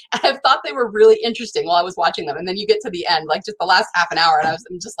watched. And I've thought they were really interesting while I was watching them. And then you get to the end, like just the last half an hour, and I'm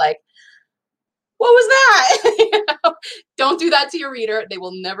just like, what was that? You know? Don't do that to your reader. They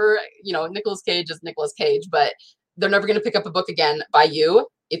will never, you know, Nicolas Cage is Nicolas Cage, but they're never going to pick up a book again by you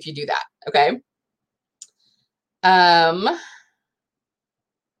if you do that, okay?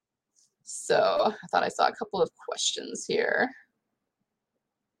 So I thought I saw a couple of questions here.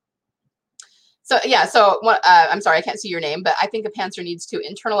 So yeah, I'm sorry, I can't see your name, but I think a pantser needs to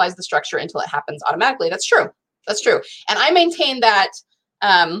internalize the structure until it happens automatically. That's true. That's true. And I maintain that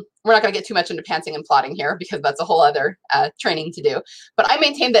we're not going to get too much into pantsing and plotting here because that's a whole other training to do. But I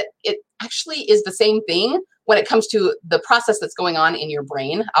maintain that it actually is the same thing when it comes to the process that's going on in your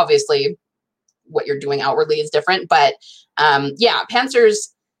brain. Obviously, what you're doing outwardly is different. But yeah, pantsers,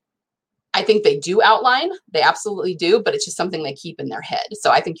 I think they do outline. They absolutely do, but it's just something they keep in their head.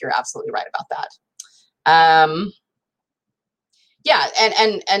 So I think you're absolutely right about that. Yeah,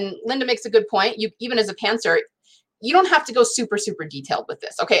 and Linda makes a good point. You, even as a pantser, you don't have to go super, super detailed with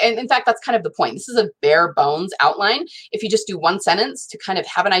this, okay? And in fact, that's kind of the point. This is a bare bones outline. If you just do one sentence to kind of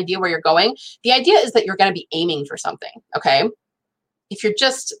have an idea where you're going, the idea is that you're going to be aiming for something, okay? If you're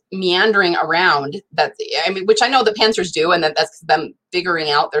just meandering around, which I know that pantsers do, and that's them figuring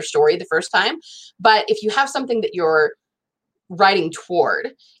out their story the first time. But if you have something that you're writing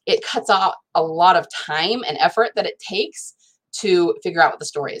toward, it cuts off a lot of time and effort that it takes to figure out what the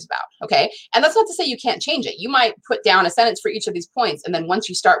story is about, okay? And that's not to say you can't change it. You might put down a sentence for each of these points, and then once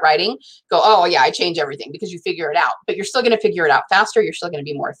you start writing, go, oh yeah, I change everything, because you figure it out. But you're still going to figure it out faster. You're still going to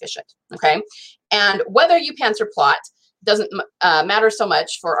be more efficient, okay? And whether you pants or plot doesn't matter so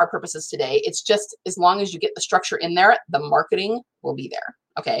much for our purposes today. It's just as long as you get the structure in there, the marketing will be there,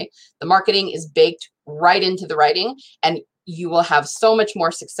 okay? The marketing is baked right into the writing, and you will have so much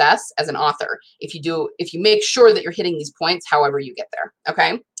more success as an author if you make sure that you're hitting these points however you get there,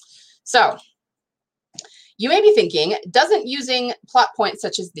 okay? So You may be thinking, doesn't using plot points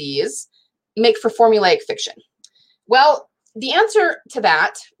such as these make for formulaic fiction? Well, the answer to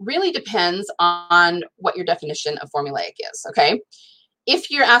that really depends on what your definition of formulaic is, okay? If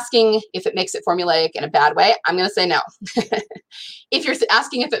you're asking if it makes it formulaic in a bad way, I'm going to say no. If you're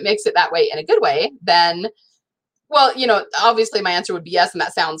asking if it makes it that way in a good way, then, well, you know, obviously my answer would be yes, and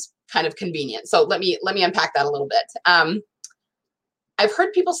that sounds kind of convenient. So let me unpack that a little bit. I've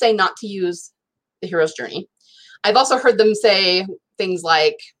heard people say not to use the hero's journey. I've also heard them say things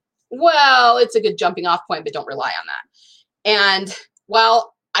like, well, it's a good jumping off point, but don't rely on that. And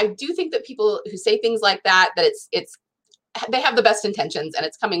while I do think that people who say things like that they have the best intentions and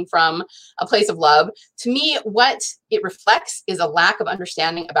it's coming from a place of love, to me, what it reflects is a lack of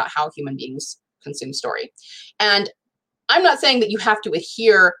understanding about how human beings consume story. And I'm not saying that you have to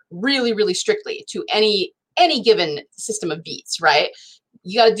adhere really, really strictly to any given system of beats, right?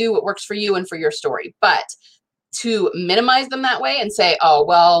 You got to do what works for you and for your story. But to minimize them that way and say, oh,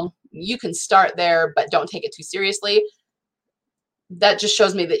 well, you can start there, but don't take it too seriously, that just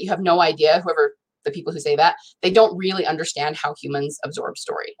shows me that you have no idea, whoever the people who say that, they don't really understand how humans absorb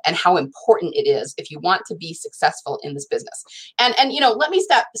story and how important it is if you want to be successful in this business. And you know, let me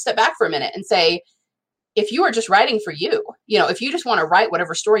step back for a minute and say, if you are just writing for you, you know, if you just want to write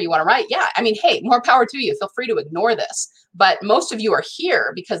whatever story you want to write, yeah, I mean, hey, more power to you. Feel free to ignore this. But most of you are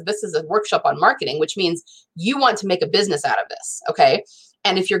here because this is a workshop on marketing, which means you want to make a business out of this, okay?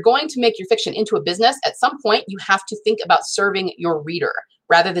 And if you're going to make your fiction into a business, at some point you have to think about serving your reader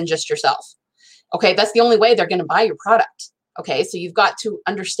rather than just yourself. Okay, that's the only way they're going to buy your product. Okay, so you've got to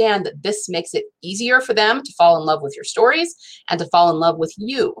understand that this makes it easier for them to fall in love with your stories and to fall in love with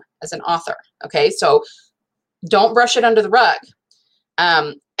you as an author. Okay, so don't brush it under the rug.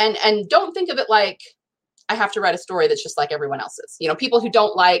 And don't think of it like I have to write a story that's just like everyone else's. You know, people who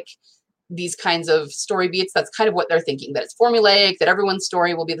don't like these kinds of story beats, that's kind of what they're thinking, that it's formulaic, that everyone's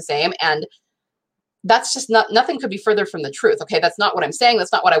story will be the same. And that's just nothing could be further from the truth. Okay, that's not what I'm saying.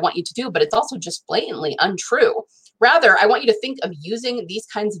 That's not what I want you to do, but it's also just blatantly untrue. Rather, I want you to think of using these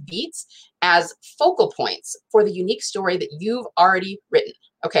kinds of beats as focal points for the unique story that you've already written.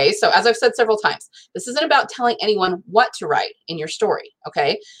 Okay, so as I've said several times, this isn't about telling anyone what to write in your story.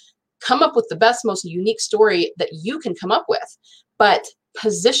 Okay, come up with the best, most unique story that you can come up with, but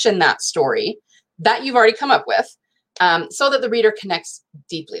position that story that you've already come up with so that the reader connects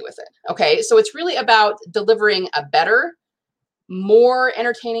deeply with it. Okay, so it's really about delivering a better, more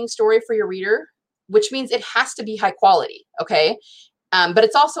entertaining story for your reader, which means it has to be high quality. Okay, but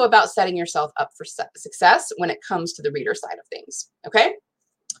it's also about setting yourself up for success when it comes to the reader side of things. Okay.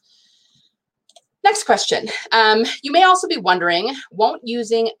 Next question. You may also be wondering, won't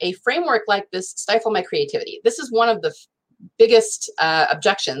using a framework like this stifle my creativity? This is one of the biggest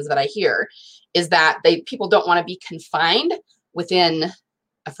objections that I hear, is that people don't want to be confined within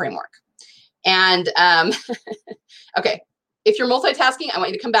a framework. And okay, if you're multitasking, I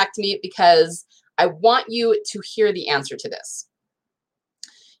want you to come back to me because I want you to hear the answer to this.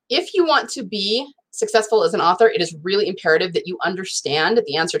 If you want to be successful as an author, it is really imperative that you understand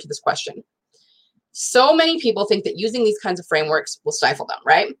the answer to this question. So many people think that using these kinds of frameworks will stifle them,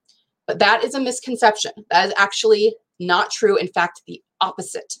 right? But that is a misconception. That is actually not true. In fact, the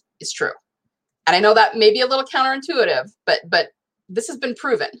opposite is true. And I know that may be a little counterintuitive, but this has been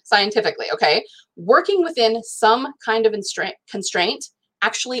proven scientifically, okay? Working within some kind of constraint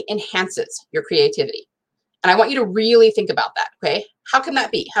actually enhances your creativity. And I want you to really think about that, okay? How can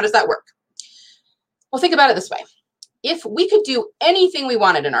that be? How does that work? Well, think about it this way. If we could do anything we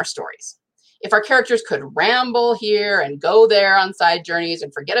wanted in our stories, if our characters could ramble here and go there on side journeys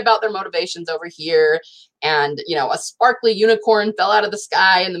and forget about their motivations over here, and, you know, a sparkly unicorn fell out of the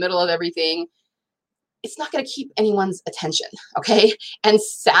sky in the middle of everything, it's not going to keep anyone's attention, okay? And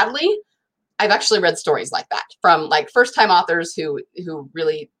sadly, I've actually read stories like that from like first-time authors who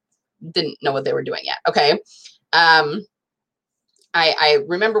really didn't know what they were doing yet, okay? I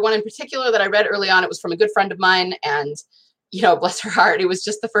remember one in particular that I read early on. It was from a good friend of mine, and you know, bless her heart, it was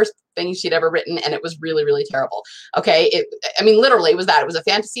just the first thing she'd ever written, and it was really, really terrible. Okay, I mean, literally, it was that. It was a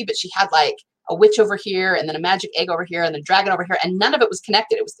fantasy, but she had like a witch over here, and then a magic egg over here, and then a dragon over here, and none of it was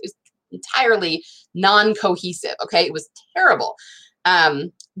connected. It was entirely non-cohesive. Okay, it was terrible.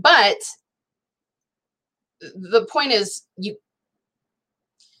 But the point is,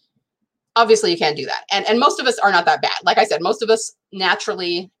 obviously you can't do that. And most of us are not that bad. Like I said, most of us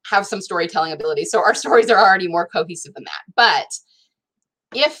naturally have some storytelling ability. So our stories are already more cohesive than that. But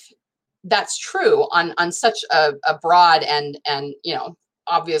if that's true on such a broad and, you know,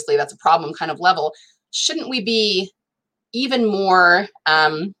 obviously that's a problem kind of level, shouldn't we be even more,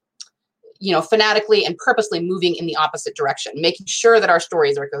 fanatically and purposely moving in the opposite direction, making sure that our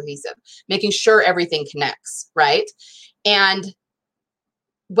stories are cohesive, making sure everything connects, right? And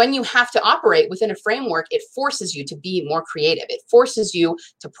when you have to operate within a framework, it forces you to be more creative. It forces you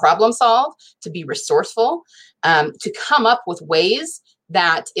to problem solve, to be resourceful, to come up with ways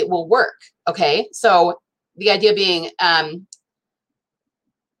that it will work. Okay. So the idea being,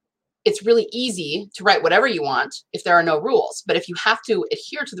 it's really easy to write whatever you want if there are no rules. But if you have to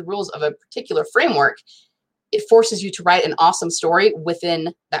adhere to the rules of a particular framework, it forces you to write an awesome story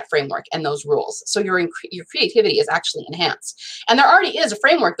within that framework and those rules. So your creativity is actually enhanced. And there already is a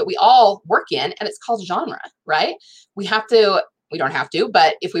framework that we all work in, and it's called genre, right? We don't have to,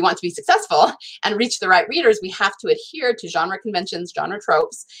 but if we want to be successful and reach the right readers, we have to adhere to genre conventions, genre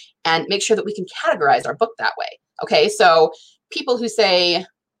tropes, and make sure that we can categorize our book that way. Okay, so people who say,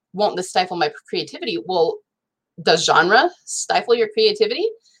 won't this stifle my creativity? Well, does genre stifle your creativity?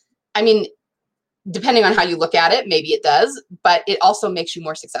 I mean, depending on how you look at it, maybe it does, but it also makes you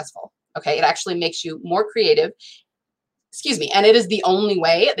more successful. Okay, it actually makes you more creative. Excuse me. And it is the only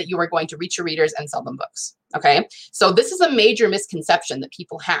way that you are going to reach your readers and sell them books. Okay, so this is a major misconception that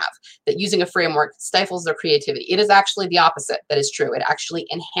people have, that using a framework stifles their creativity. It is actually the opposite that is true. It actually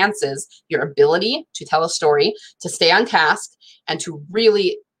enhances your ability to tell a story, to stay on task, and to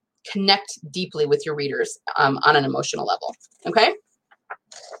really connect deeply with your readers on an emotional level. Okay.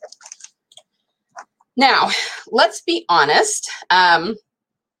 Now, let's be honest.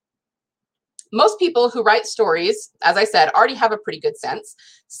 Most people who write stories, as I said, already have a pretty good sense.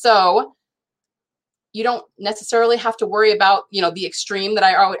 So you don't necessarily have to worry about, the extreme that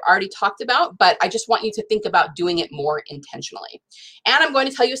I already talked about, but I just want you to think about doing it more intentionally. And I'm going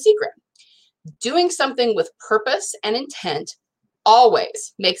to tell you a secret. Doing something with purpose and intent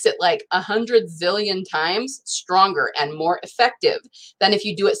always makes it like 100 zillion times stronger and more effective than if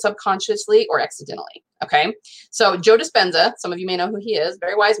you do it subconsciously or accidentally. Okay. So Joe Dispenza, some of you may know who he is,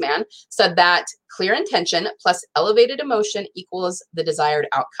 very wise man, said that clear intention plus elevated emotion equals the desired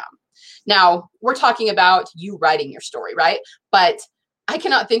outcome. Now, we're talking about you writing your story, right? But I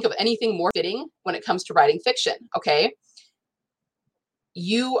cannot think of anything more fitting when it comes to writing fiction. Okay.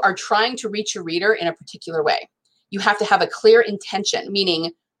 You are trying to reach your reader in a particular way. You have to have a clear intention,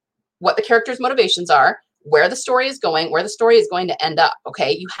 meaning what the character's motivations are, where the story is going to end up.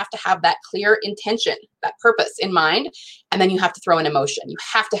 Okay. You have to have that clear intention, that purpose in mind. And then you have to throw in emotion. You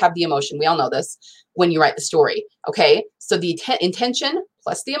have to have the emotion. We all know this when you write the story. Okay. So the intention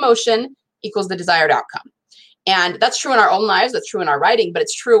plus the emotion equals the desired outcome. And that's true in our own lives. That's true in our writing, but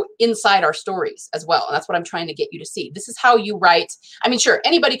it's true inside our stories as well. And that's what I'm trying to get you to see. This is how you write. I mean, sure,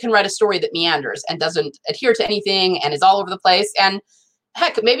 anybody can write a story that meanders and doesn't adhere to anything and is all over the place. And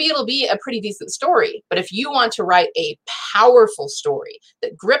heck, maybe it'll be a pretty decent story. But if you want to write a powerful story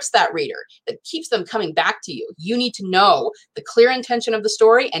that grips that reader, that keeps them coming back to you, you need to know the clear intention of the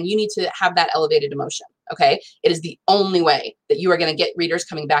story, and you need to have that elevated emotion. Okay. It is the only way that you are going to get readers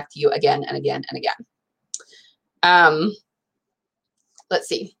coming back to you again and again and again. Let's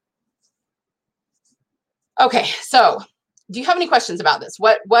see. Okay, so do you have any questions about this?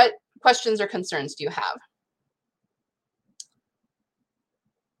 What questions or concerns do you have?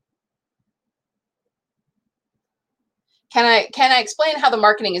 Can I explain how the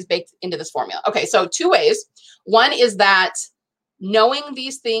marketing is baked into this formula? Okay, so two ways. One is that knowing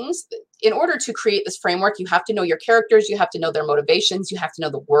these things, in order to create this framework, you have to know your characters, you have to know their motivations, you have to know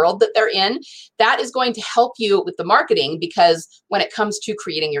the world that they're in. That is going to help you with the marketing, because when it comes to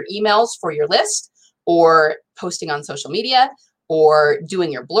creating your emails for your list, or posting on social media, or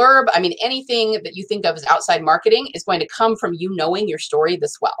doing your blurb, I mean, anything that you think of as outside marketing is going to come from you knowing your story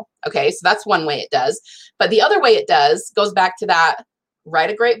this well. Okay, so that's one way it does. But the other way it does goes back to that, write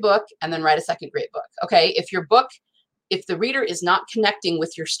a great book and then write a second great book. Okay, if the reader is not connecting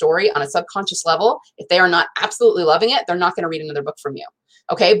with your story on a subconscious level, if they are not absolutely loving it, they're not going to read another book from you.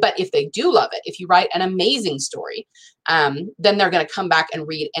 Okay. But if they do love it, if you write an amazing story, then they're going to come back and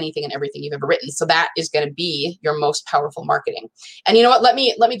read anything and everything you've ever written. So that is going to be your most powerful marketing. And you know what? Let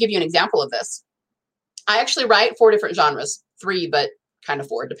me give you an example of this. I actually write 4 different genres, 3, but kind of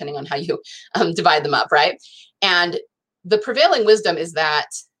 4, depending on how you divide them up. Right. And the prevailing wisdom is that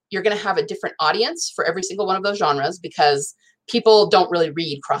you're going to have a different audience for every single one of those genres, because people don't really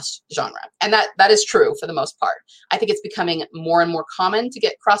read cross genre. And that is true for the most part. I think it's becoming more and more common to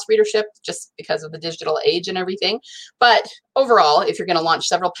get cross readership just because of the digital age and everything. But overall, if you're going to launch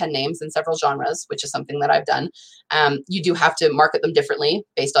several pen names in several genres, which is something that I've done, you do have to market them differently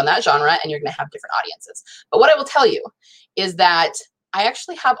based on that genre, and you're going to have different audiences. But what I will tell you is that I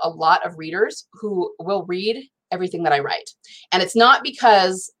actually have a lot of readers who will read everything that I write. And it's not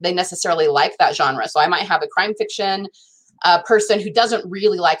because they necessarily like that genre. So I might have a crime fiction person who doesn't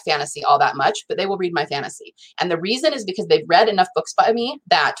really like fantasy all that much, but they will read my fantasy. And the reason is because they've read enough books by me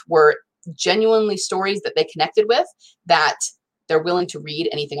that were genuinely stories that they connected with, that they're willing to read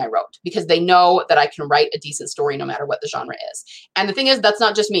anything I wrote, because they know that I can write a decent story no matter what the genre is. And the thing is, that's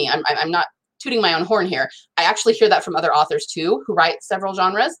not just me. I'm not tooting my own horn here. I actually hear that from other authors too, who write several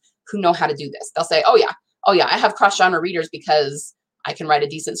genres, who know how to do this. They'll say, oh yeah, I have cross-genre readers because I can write a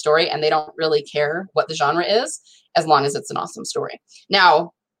decent story, and they don't really care what the genre is, as long as it's an awesome story.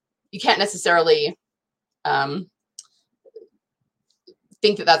 Now, you can't necessarily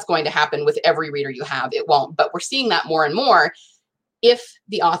think that that's going to happen with every reader you have. It won't, but we're seeing that more and more if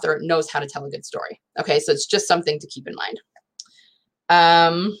the author knows how to tell a good story. Okay, so it's just something to keep in mind.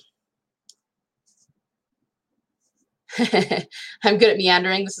 I'm good at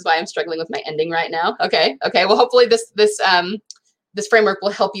meandering. This is why I'm struggling with my ending right now. Okay. Well, hopefully this framework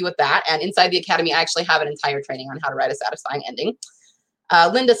will help you with that. And inside the Academy, I actually have an entire training on how to write a satisfying ending.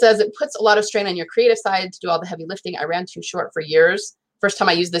 Linda says, it puts a lot of strain on your creative side to do all the heavy lifting. I ran too short for years. First time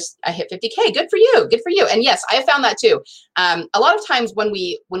I used this, I hit 50K. Good for you. Good for you. And yes, I have found that too. A lot of times when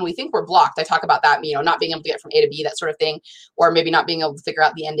we think we're blocked, I talk about that, not being able to get from A to B, that sort of thing, or maybe not being able to figure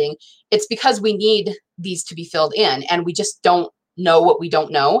out the ending. It's because we need these to be filled in, and we just don't know what we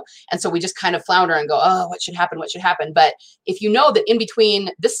don't know. And so we just kind of flounder and go, oh, what should happen? What should happen? But if you know that in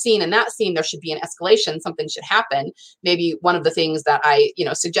between this scene and that scene, there should be an escalation, something should happen. Maybe one of the things that I,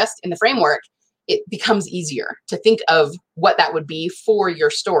 suggest in the framework, it becomes easier to think of what that would be for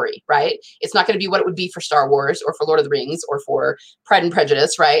your story, right? It's not going to be what it would be for Star Wars or for Lord of the Rings or for Pride and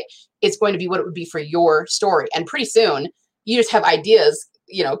Prejudice, right? It's going to be what it would be for your story. And pretty soon you just have ideas,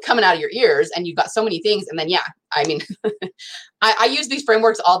 coming out of your ears, and you've got so many things. And then, I use these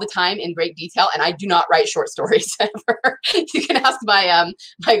frameworks all the time in great detail, and I do not write short stories ever. You can ask my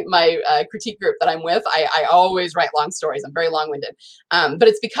critique group that I'm with. I always write long stories. I'm very long-winded, but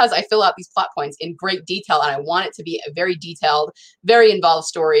it's because I fill out these plot points in great detail, and I want it to be a very detailed, very involved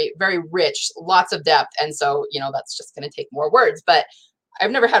story, very rich, lots of depth. And so, that's just going to take more words. But I've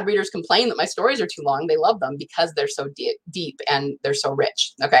never had readers complain that my stories are too long. They love them because they're so deep and they're so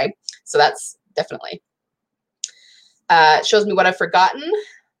rich. Okay, so that's definitely. It shows me what I've forgotten.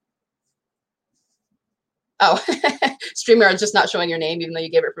 Oh, StreamYard is just not showing your name, even though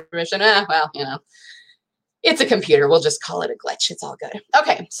you gave it permission. Well, it's a computer. We'll just call it a glitch. It's all good.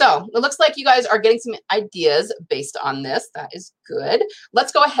 Okay, so it looks like you guys are getting some ideas based on this. That is good.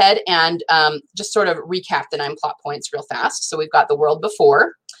 Let's go ahead and just sort of recap the 9 plot points real fast. So we've got the world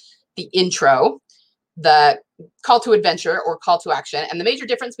before, the intro, the call to adventure or call to action. And the major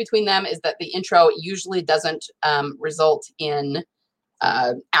difference between them is that the intro usually doesn't result in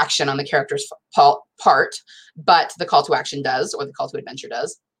action on the character's part, but the call to action does, or the call to adventure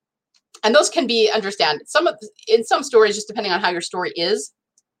does. And those can be in some stories, just depending on how your story is,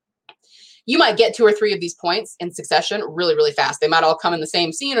 you might get 2 or 3 of these points in succession really, really fast. They might all come in the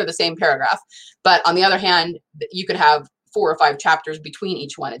same scene or the same paragraph. But on the other hand, you could have 4 or 5 chapters between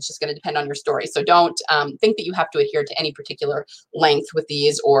each one. It's just going to depend on your story. So don't think that you have to adhere to any particular length with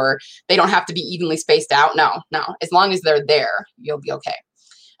these, or they don't have to be evenly spaced out. No. As long as they're there, you'll be okay.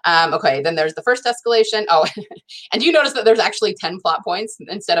 Okay, then there's the first escalation. Oh, and do you notice that there's actually 10 plot points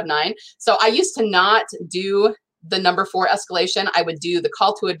instead of 9? So I used to not do the number 4 escalation. I would do the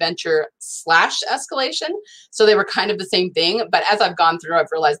call to adventure / escalation. So they were kind of the same thing. But as I've gone through,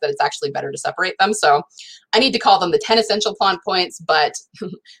 I've realized that it's actually better to separate them. So I need to call them the 10 essential plot points, but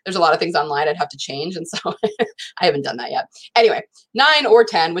there's a lot of things online I'd have to change. And so I haven't done that yet. Anyway, 9 or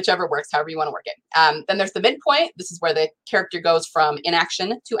 10, whichever works, however you want to work it. Then there's the midpoint. This is where the character goes from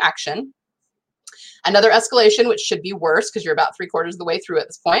inaction to action. Another escalation, which should be worse because you're about 3/4 of the way through at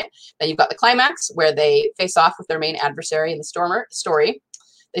this point. Then you've got the climax, where they face off with their main adversary in the story.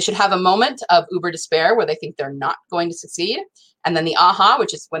 They should have a moment of uber despair where they think they're not going to succeed. And then the aha,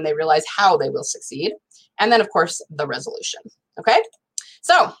 which is when they realize how they will succeed. And then, of course, the resolution. Okay?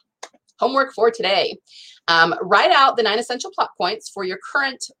 So, homework for today. Write out the 9 essential plot points for your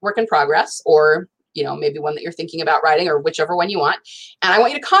current work in progress, or maybe one that you're thinking about writing, or whichever one you want. And I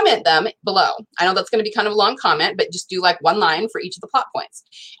want you to comment them below. I know that's going to be kind of a long comment, but just do like 1 line for each of the plot points.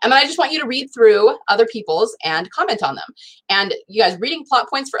 And then I just want you to read through other people's and comment on them. And you guys, reading plot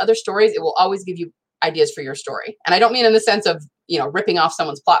points for other stories, it will always give you ideas for your story. And I don't mean in the sense of, ripping off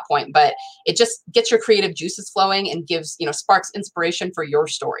someone's plot point, but it just gets your creative juices flowing and gives, sparks inspiration for your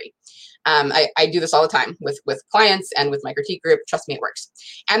story. I do this all the time with clients and with my critique group. Trust me, it works.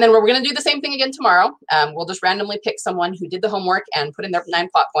 And then we're going to do the same thing again tomorrow. We'll just randomly pick someone who did the homework and put in their 9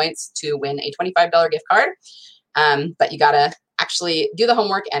 plot points to win a $25 gift card. But you got to actually do the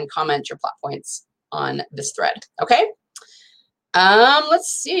homework and comment your plot points on this thread. Okay. Let's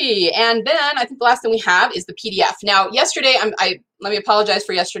see. And then I think the last thing we have is the PDF. Now, yesterday, let me apologize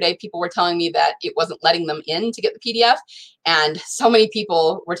for yesterday. People were telling me that it wasn't letting them in to get the PDF. And so many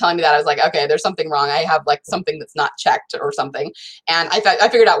people were telling me that. I was like, okay, there's something wrong. I have like something that's not checked or something. And I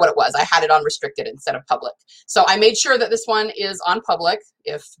figured out what it was. I had it on restricted instead of public. So I made sure that this one is on public.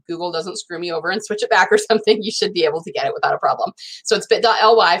 If Google doesn't screw me over and switch it back or something, you should be able to get it without a problem. So it's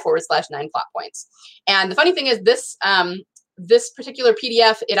bit.ly/9 plot points. And the funny thing is this particular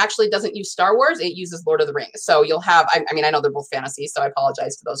PDF, it actually doesn't use Star Wars. It uses Lord of the Rings. So you'll have, I mean, I know they're both fantasy, so I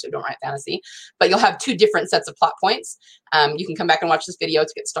apologize to those who don't write fantasy, but you'll have two different sets of plot points. You can come back and watch this video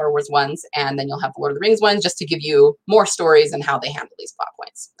to get Star Wars ones, and then you'll have the Lord of the Rings ones just to give you more stories and how they handle these plot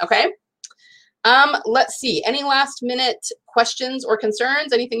points. Okay. Let's see. Any last minute questions or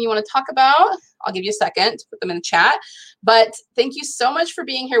concerns? Anything you want to talk about? I'll give you a second to put them in the chat. But thank you so much for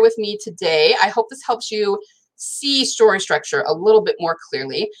being here with me today. I hope this helps you see story structure a little bit more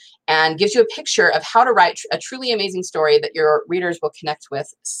clearly and gives you a picture of how to write a truly amazing story that your readers will connect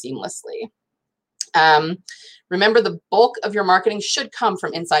with seamlessly. Remember, the bulk of your marketing should come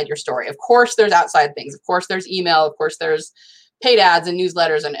from inside your story. Of course, there's outside things. Of course, there's email. Of course, there's paid ads and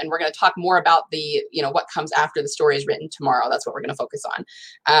newsletters. And we're going to talk more about the, what comes after the story is written tomorrow. That's what we're going to focus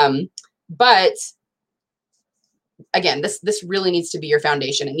on. But again, this really needs to be your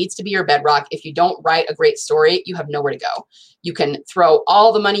foundation. It needs to be your bedrock. If you don't write a great story, you have nowhere to go. You can throw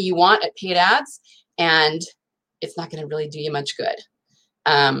all the money you want at paid ads, and it's not going to really do you much good.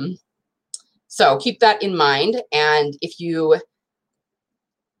 So keep that in mind. And if you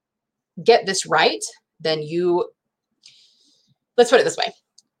get this right, then let's put it this way.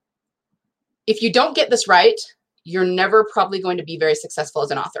 If you don't get this right, you're never probably going to be very successful as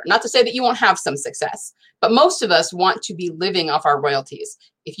an author. Not to say that you won't have some success, but most of us want to be living off our royalties.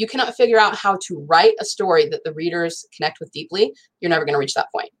 If you cannot figure out how to write a story that the readers connect with deeply, you're never going to reach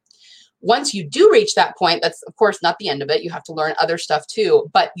that point. Once you do reach that point, that's of course not the end of it. You have to learn other stuff too,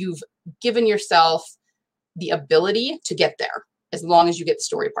 but you've given yourself the ability to get there as long as you get the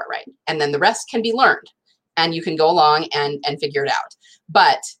story part right. And then the rest can be learned and you can go along and figure it out.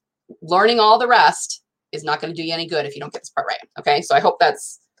 But learning all the rest is not going to do you any good if you don't get this part right. Okay. So I hope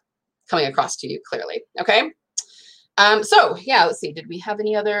that's coming across to you clearly. Okay. So yeah, let's see. Did we have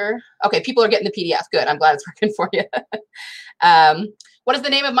any other? Okay. People are getting the PDF. Good. I'm glad it's working for you. What is the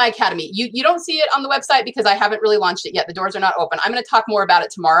name of my academy? You don't see it on the website because I haven't really launched it yet. The doors are not open. I'm going to talk more about it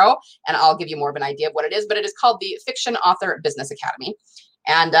tomorrow and I'll give you more of an idea of what it is, but it is called the Fiction Author Business Academy.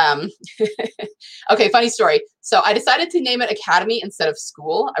 And okay, funny story. So I decided to name it Academy instead of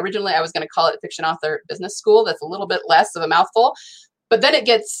school. Originally, I was going to call it Fiction Author Business School. That's a little bit less of a mouthful, but then it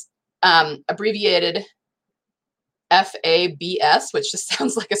gets abbreviated FABS, which just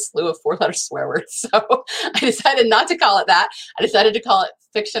sounds like a slew of four-letter swear words. So I decided not to call it that. I decided to call it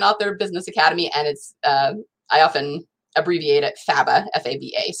Fiction Author Business Academy, and it's I often abbreviate it FABA,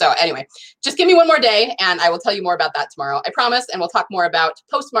 F-A-B-A. So anyway, just give me one more day and I will tell you more about that tomorrow. I promise. And we'll talk more about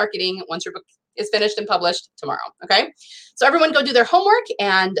post-marketing once your book is finished and published tomorrow. Okay. So everyone go do their homework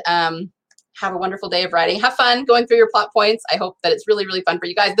and have a wonderful day of writing. Have fun going through your plot points. I hope that it's really, really fun for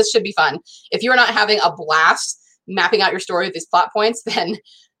you guys. This should be fun. If you're not having a blast mapping out your story with these plot points, then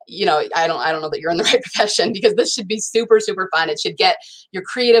I don't know that you're in the right profession, because this should be super, super fun. It should get your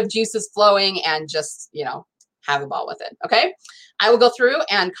creative juices flowing and just, have a ball with it. Okay. I will go through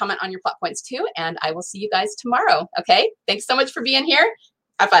and comment on your plot points too. And I will see you guys tomorrow. Okay. Thanks so much for being here.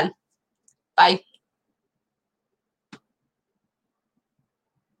 Have fun. Bye.